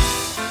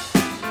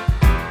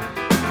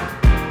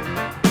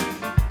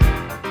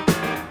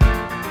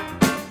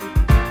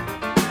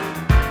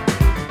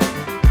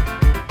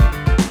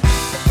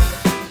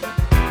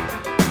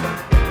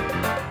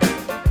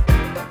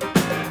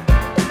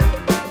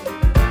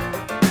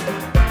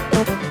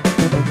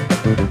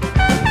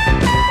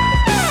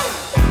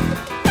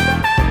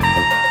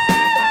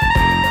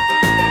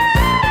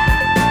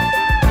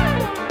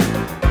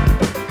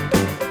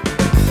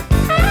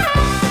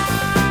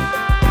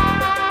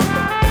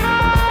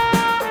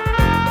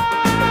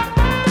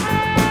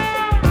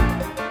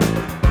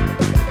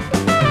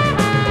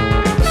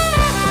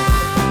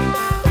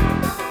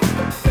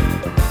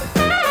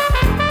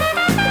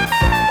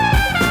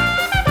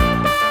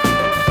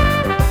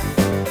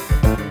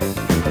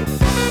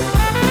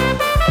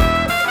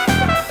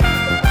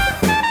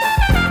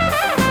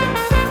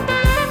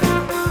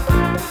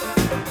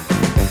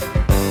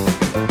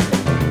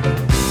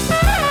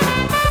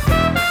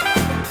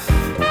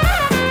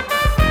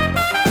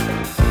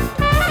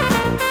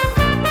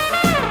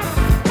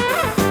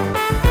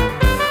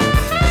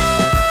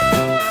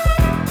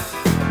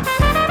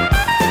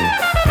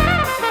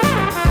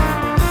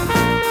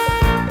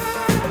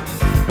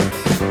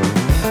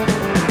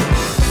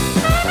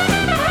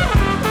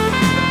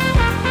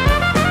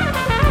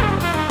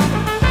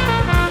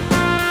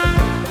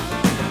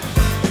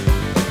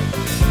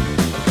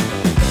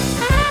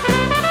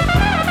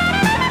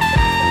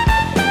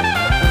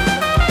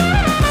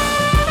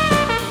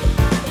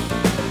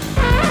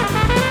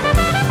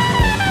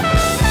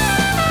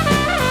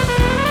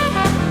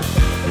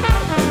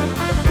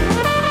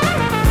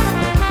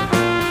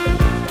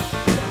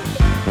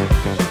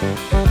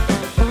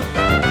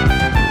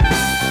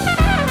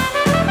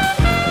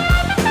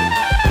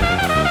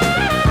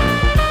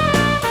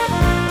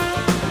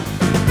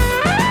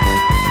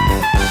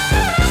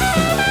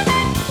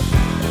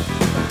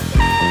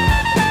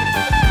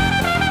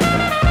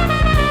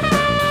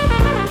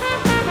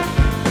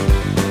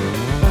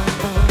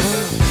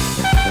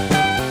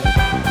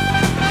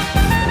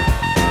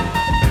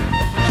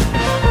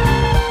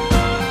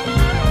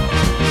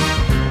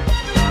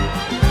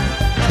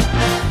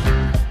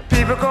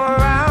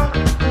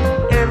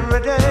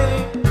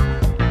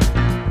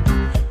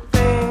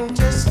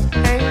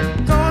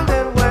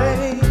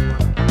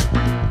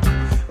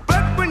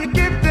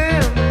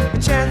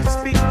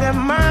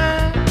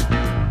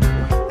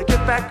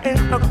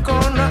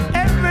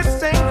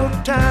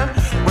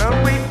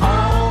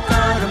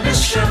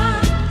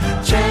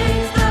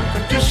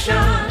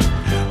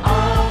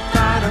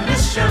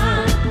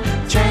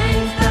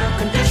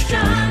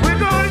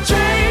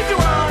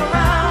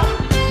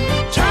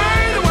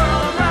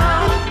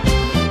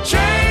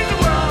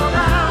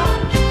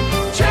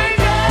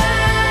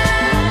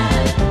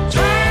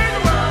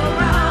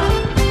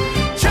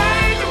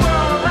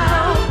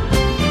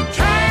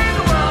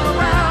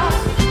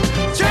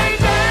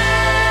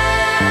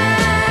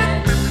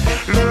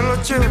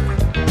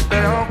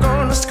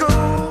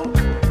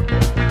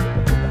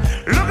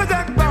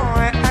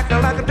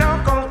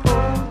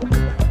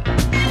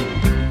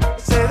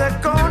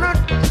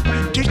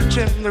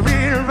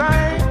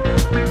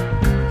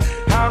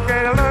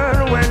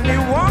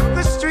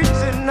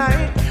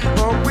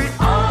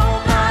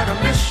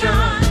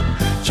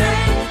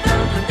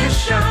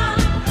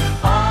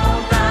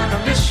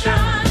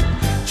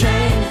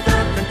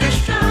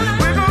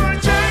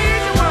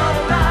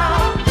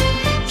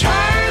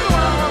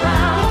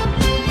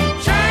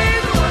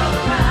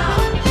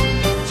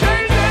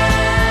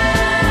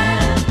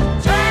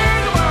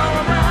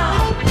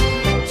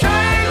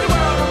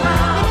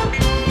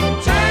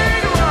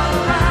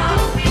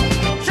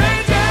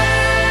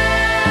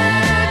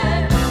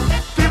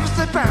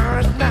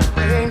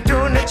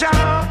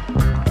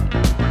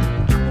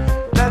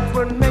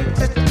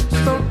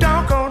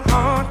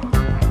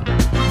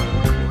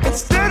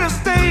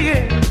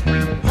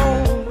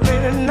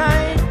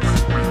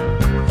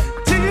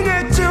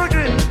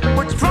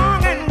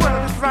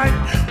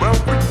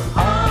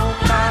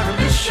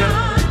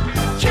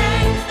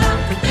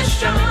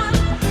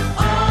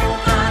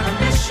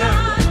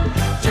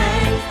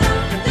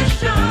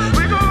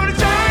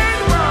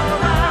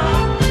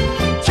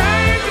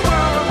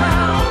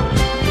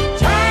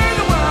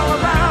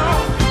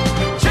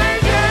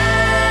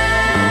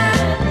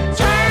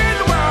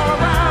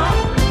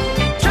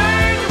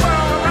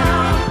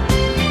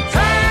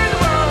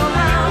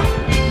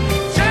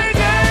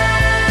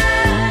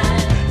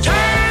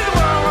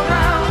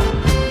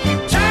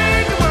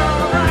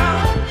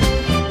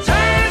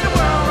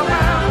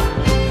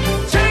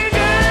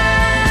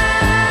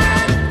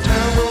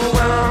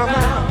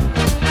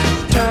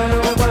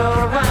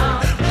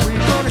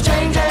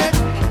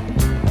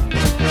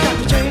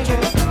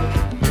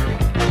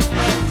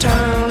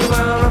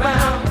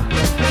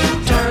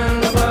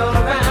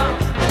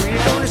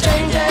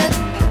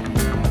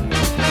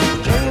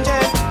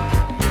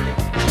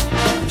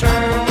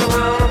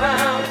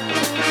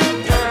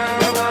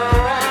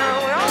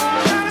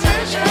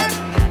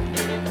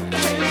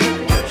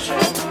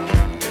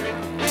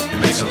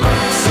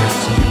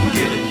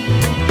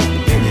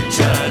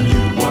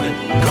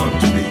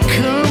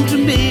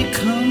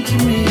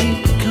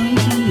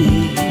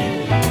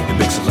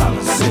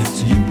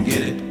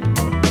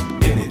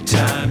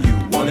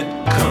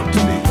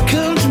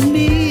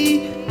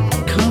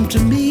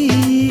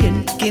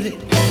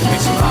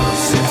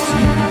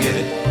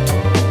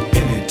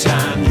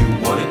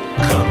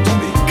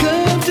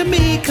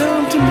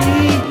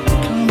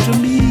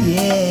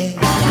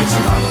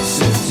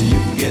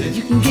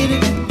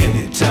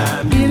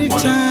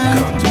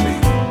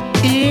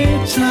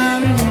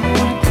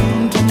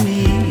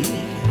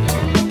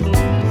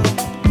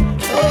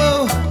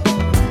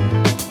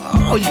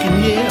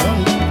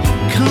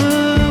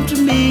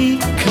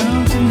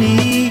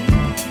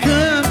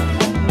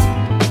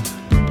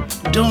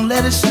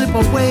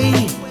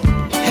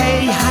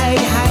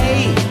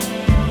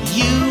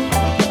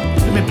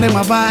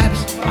 my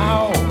vibes?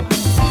 Oh.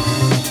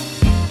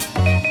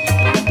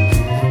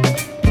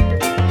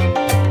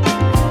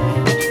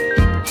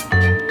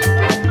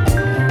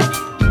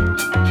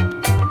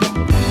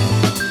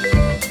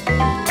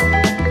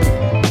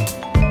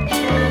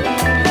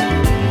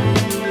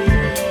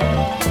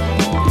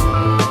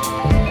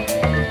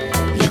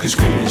 You can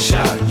scream and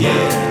shout,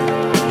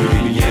 yeah. You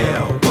can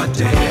yell, what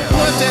the hell?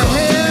 What the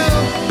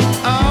hell?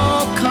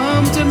 Oh,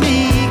 come to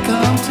me,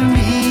 come to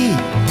me.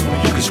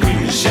 You can scream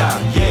and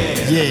shout,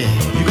 yeah.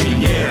 Yeah. You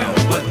can yell,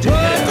 what the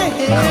What hell?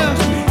 the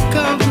hell?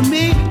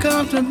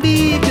 Come to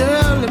me,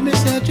 girl, let me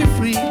set you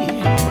free.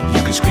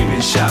 You can scream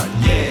and shout,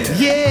 yeah.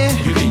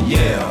 Yeah. You can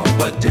yell,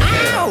 what the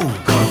hell?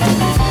 Come to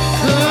me.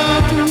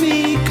 Come to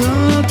me,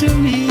 come to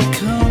me,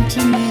 come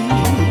to me.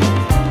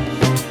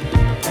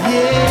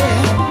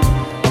 Yeah.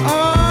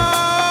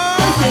 Oh,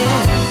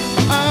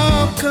 yeah.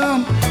 Oh,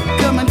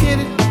 come and get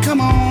it.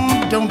 Come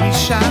on, don't be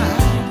shy.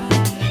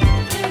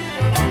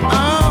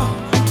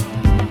 Oh,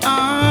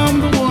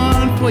 I'm the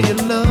one for your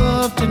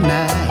love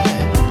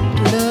tonight.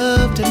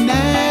 Love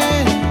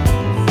tonight.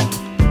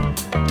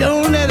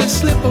 Don't let it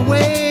slip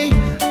away.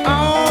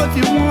 Oh, if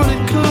you want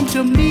it, come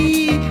to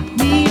me,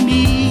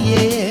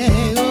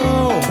 yeah.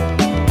 Oh,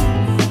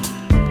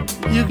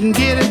 you can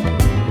get it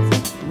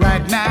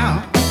right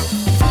now.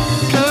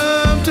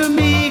 Come to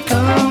me,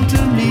 come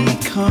to me,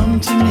 come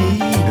to me.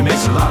 It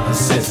makes a lot of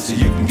sense so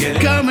you can get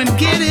it. Come and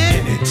get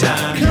it.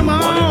 Anytime Come you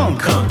on. want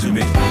it, come to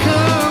me.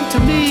 Come to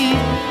me,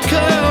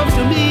 come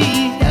to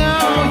me.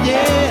 Oh,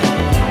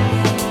 yeah.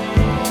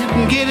 You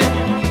can get it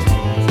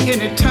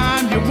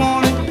anytime you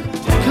want it.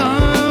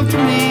 Come to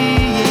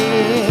me,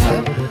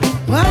 yeah.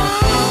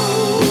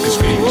 Oh, You can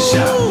scream and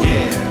shout,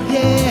 yeah.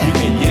 yeah. You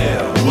can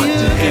yell, what You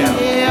the can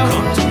hell? yell.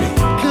 Come to me.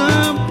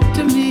 Come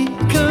to me,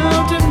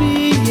 come to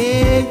me,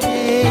 yeah,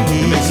 yeah,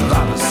 It makes a yeah.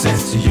 lot of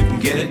sense so you can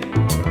get it.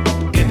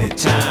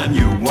 Anytime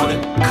you want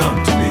it,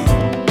 come to me.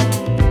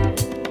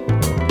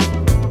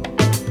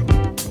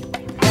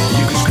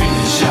 You can scream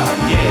and shout,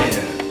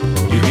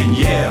 yeah. You can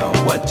yell,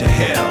 what the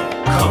hell?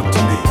 Come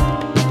to me.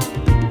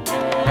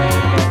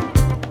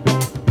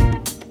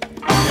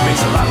 It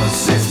makes a lot of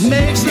sense.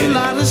 Makes a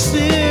lot of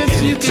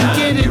sense. You can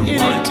get it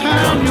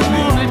anytime you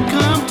want it.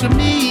 Come to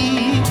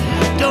me.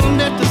 Don't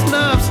let this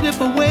love slip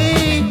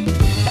away.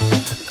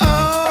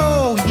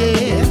 Oh,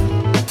 yeah.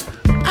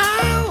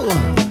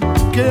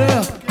 Oh,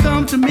 girl,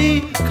 come to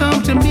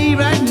me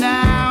right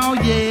now,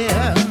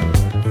 yeah.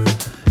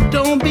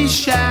 Don't be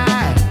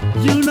shy.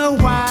 You know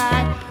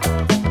why.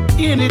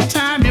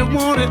 Anytime you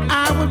want it,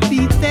 I will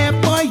be there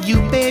for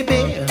you,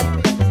 baby.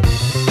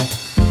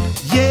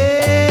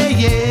 Yeah,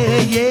 yeah,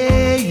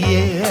 yeah,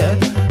 yeah.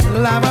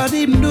 Lava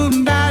deep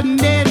doom da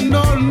dead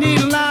no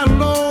need la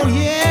low,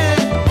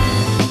 yeah.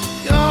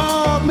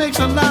 Oh, makes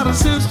a lot of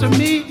sense to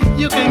me.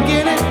 You can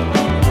get it.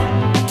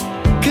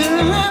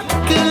 Good,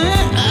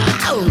 good.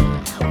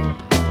 Ow.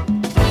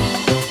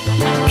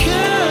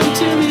 Come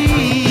to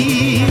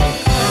me.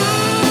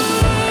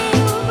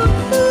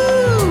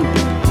 Ooh.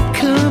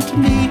 Come to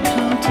me,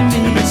 come to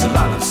me. It makes a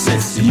lot of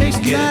sense so you Makes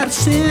can a get lot it. of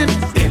sense.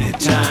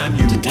 Anytime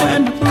you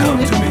want it,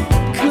 come to me.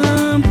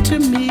 Come to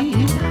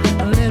me,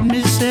 let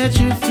me set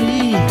you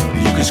free.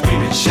 You can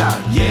scream and shout,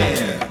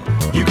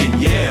 yeah. You can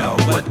yell,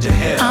 what the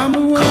hell? I'm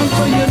the one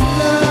for your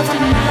love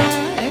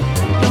tonight.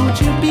 Don't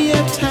you be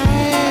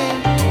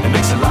uptight. It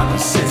makes a lot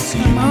of sense so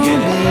you can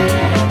get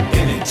it.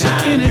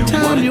 Anytime you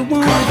want it,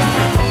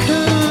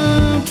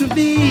 Come to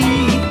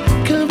me,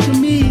 come to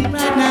me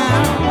right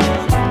now.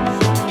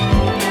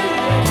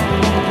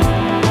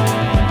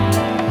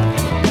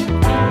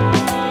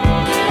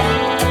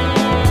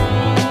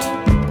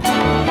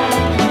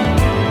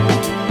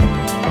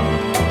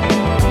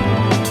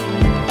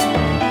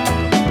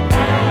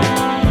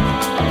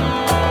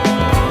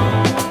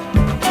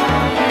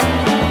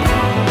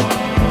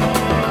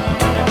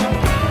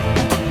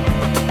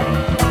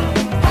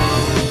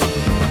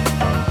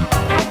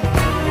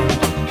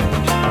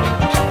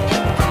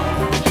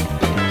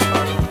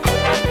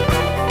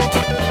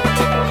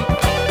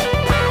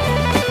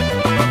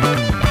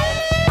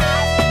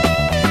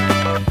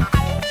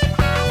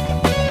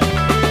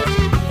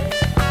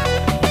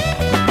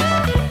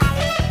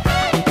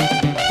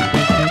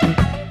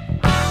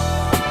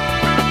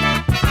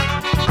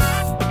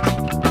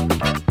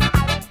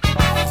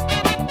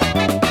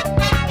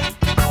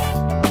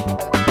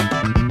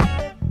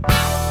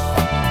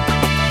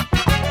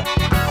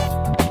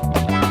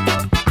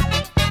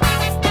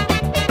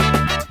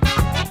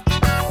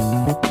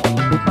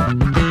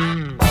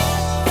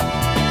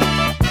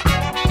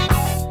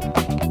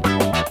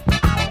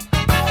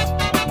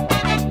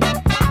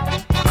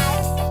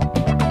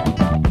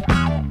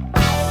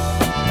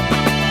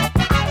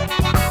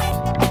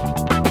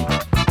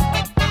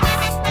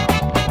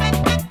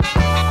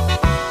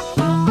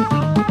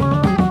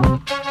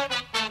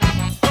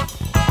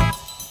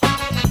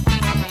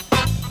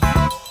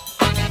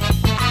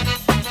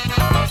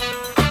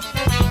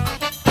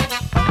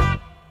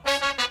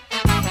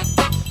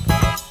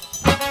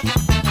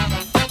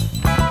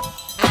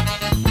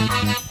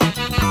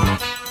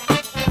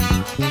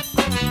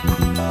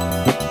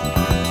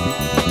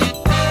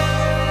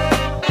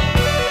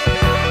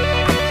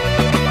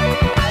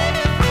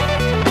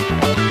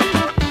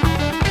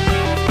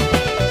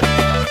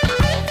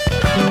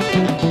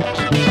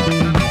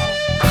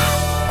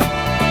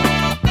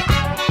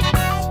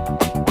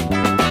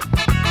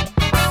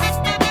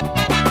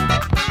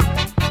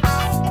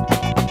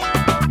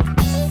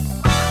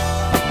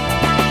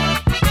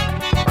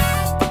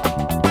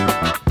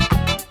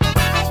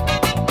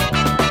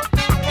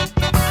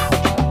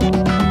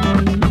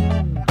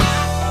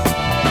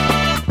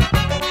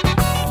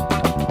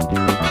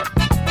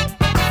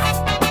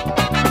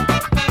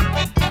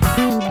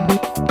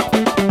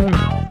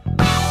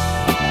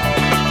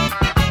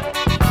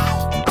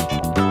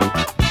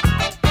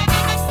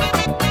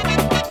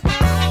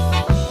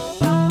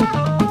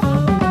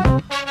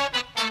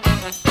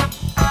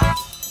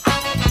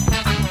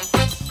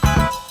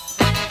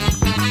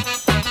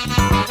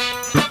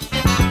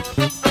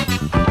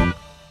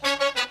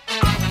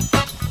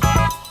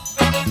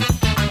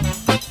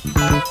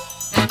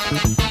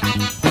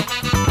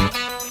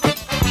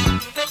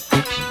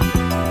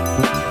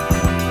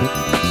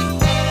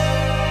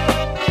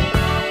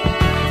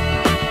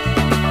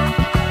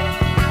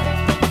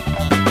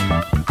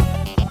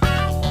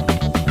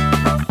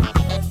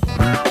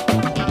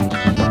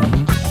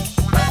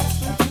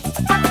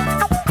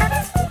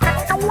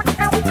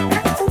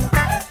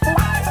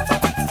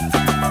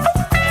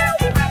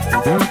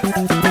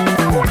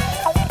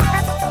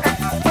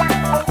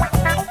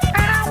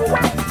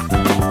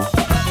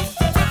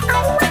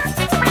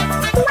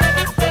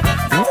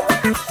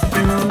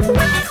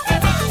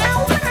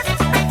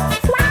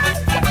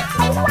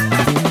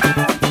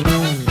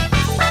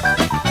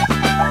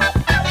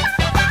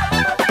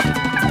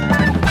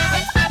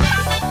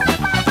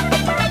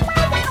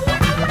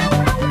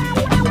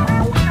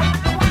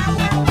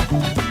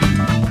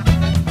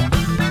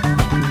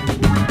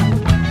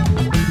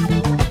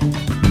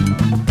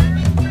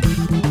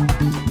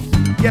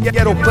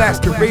 Ghetto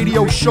Blaster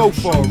Radio Show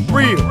for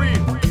real.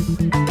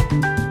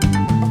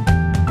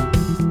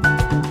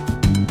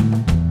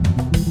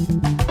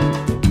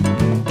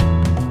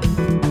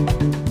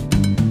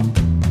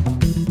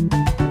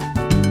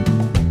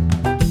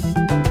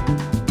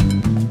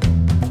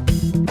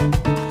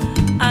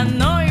 I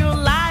know you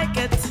like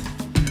it.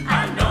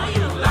 I know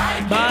you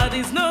like it. But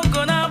it's not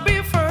gonna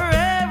be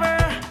forever.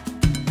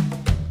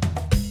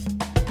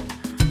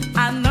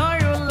 I know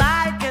you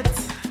like it.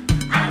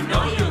 I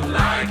know you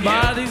like it.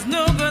 But it's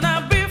not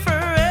gonna be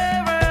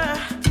forever.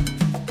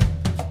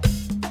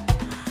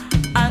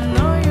 I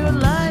know you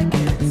like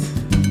it.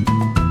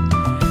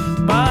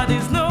 But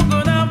it's not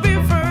gonna be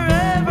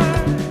forever.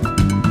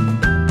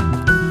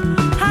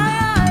 I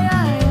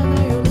know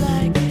you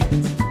like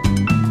it.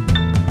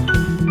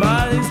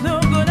 But it's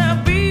not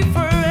gonna be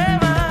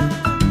forever.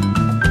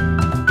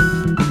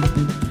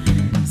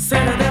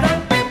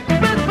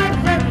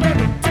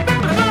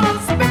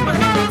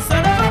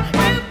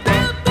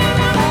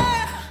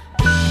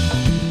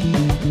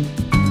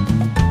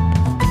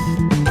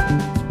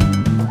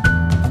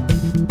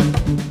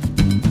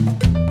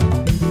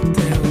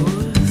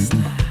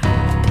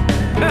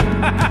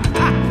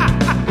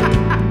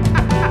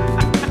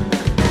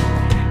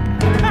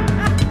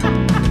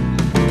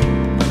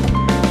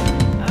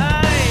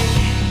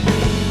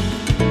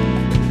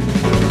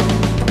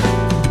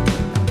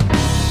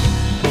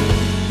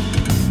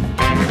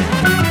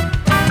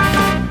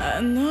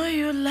 I know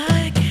you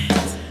like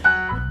it,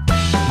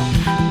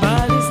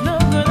 but it's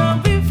not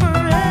gonna be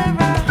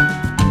forever.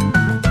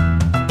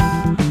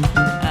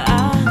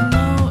 I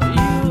know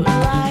you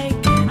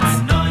like it. I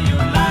know you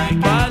like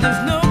it, but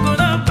it's not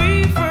gonna be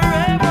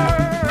forever.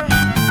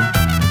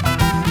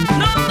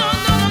 No, no,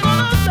 no, no,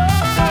 no, it's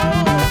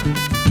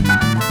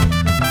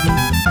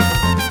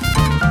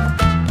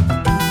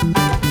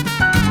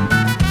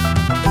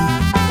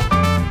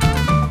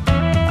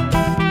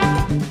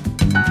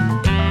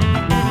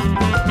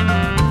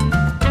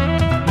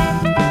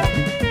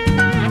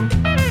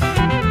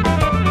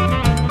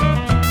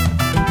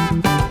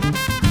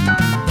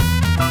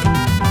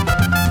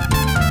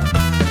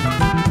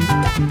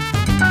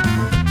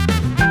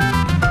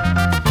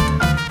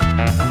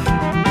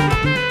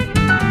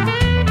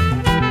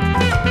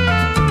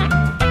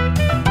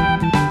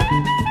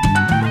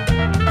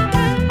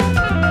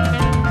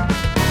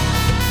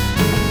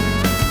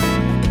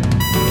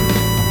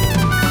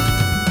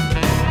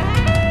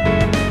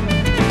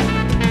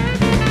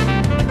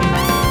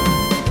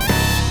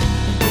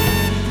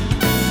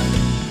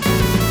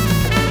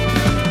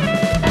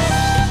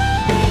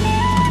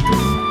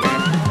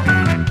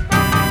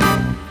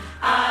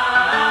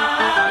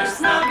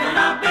not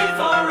gonna be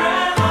forever.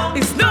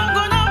 It's not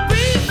gonna be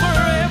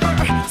forever.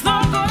 It's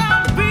not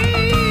gonna be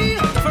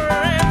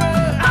forever.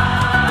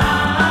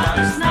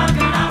 It's not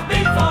gonna be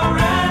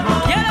forever.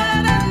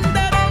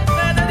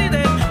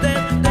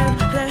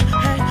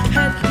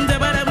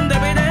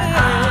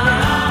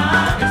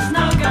 It's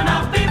not gonna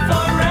be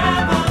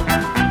forever.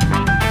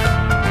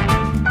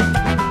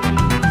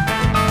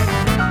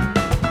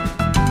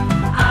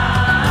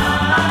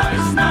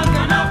 It's not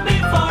gonna be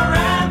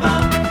forever.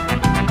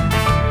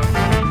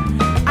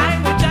 Ay,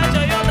 muchacho,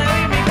 yo te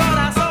di mi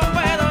corazón,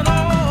 pero no.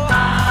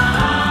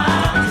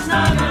 It's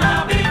not gonna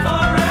be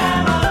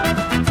forever.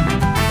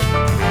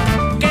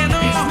 Que no.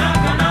 It's not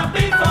gonna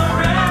be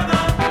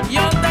forever.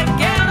 Yo te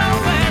quiero,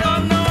 pero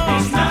no.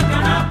 It's not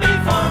gonna be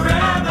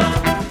forever.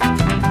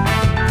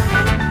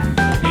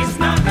 It's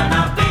not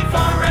gonna be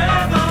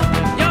forever.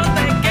 Yo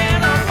te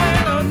quiero,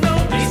 pero no.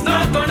 It's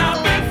not gonna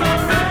be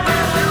forever.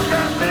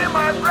 See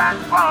my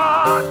grandpa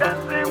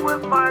dancing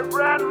with my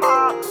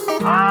grandma.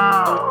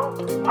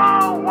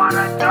 Oh, what a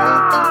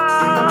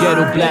time.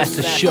 Ghetto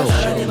Blaster Show.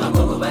 Shawty, my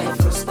bubble back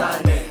for style.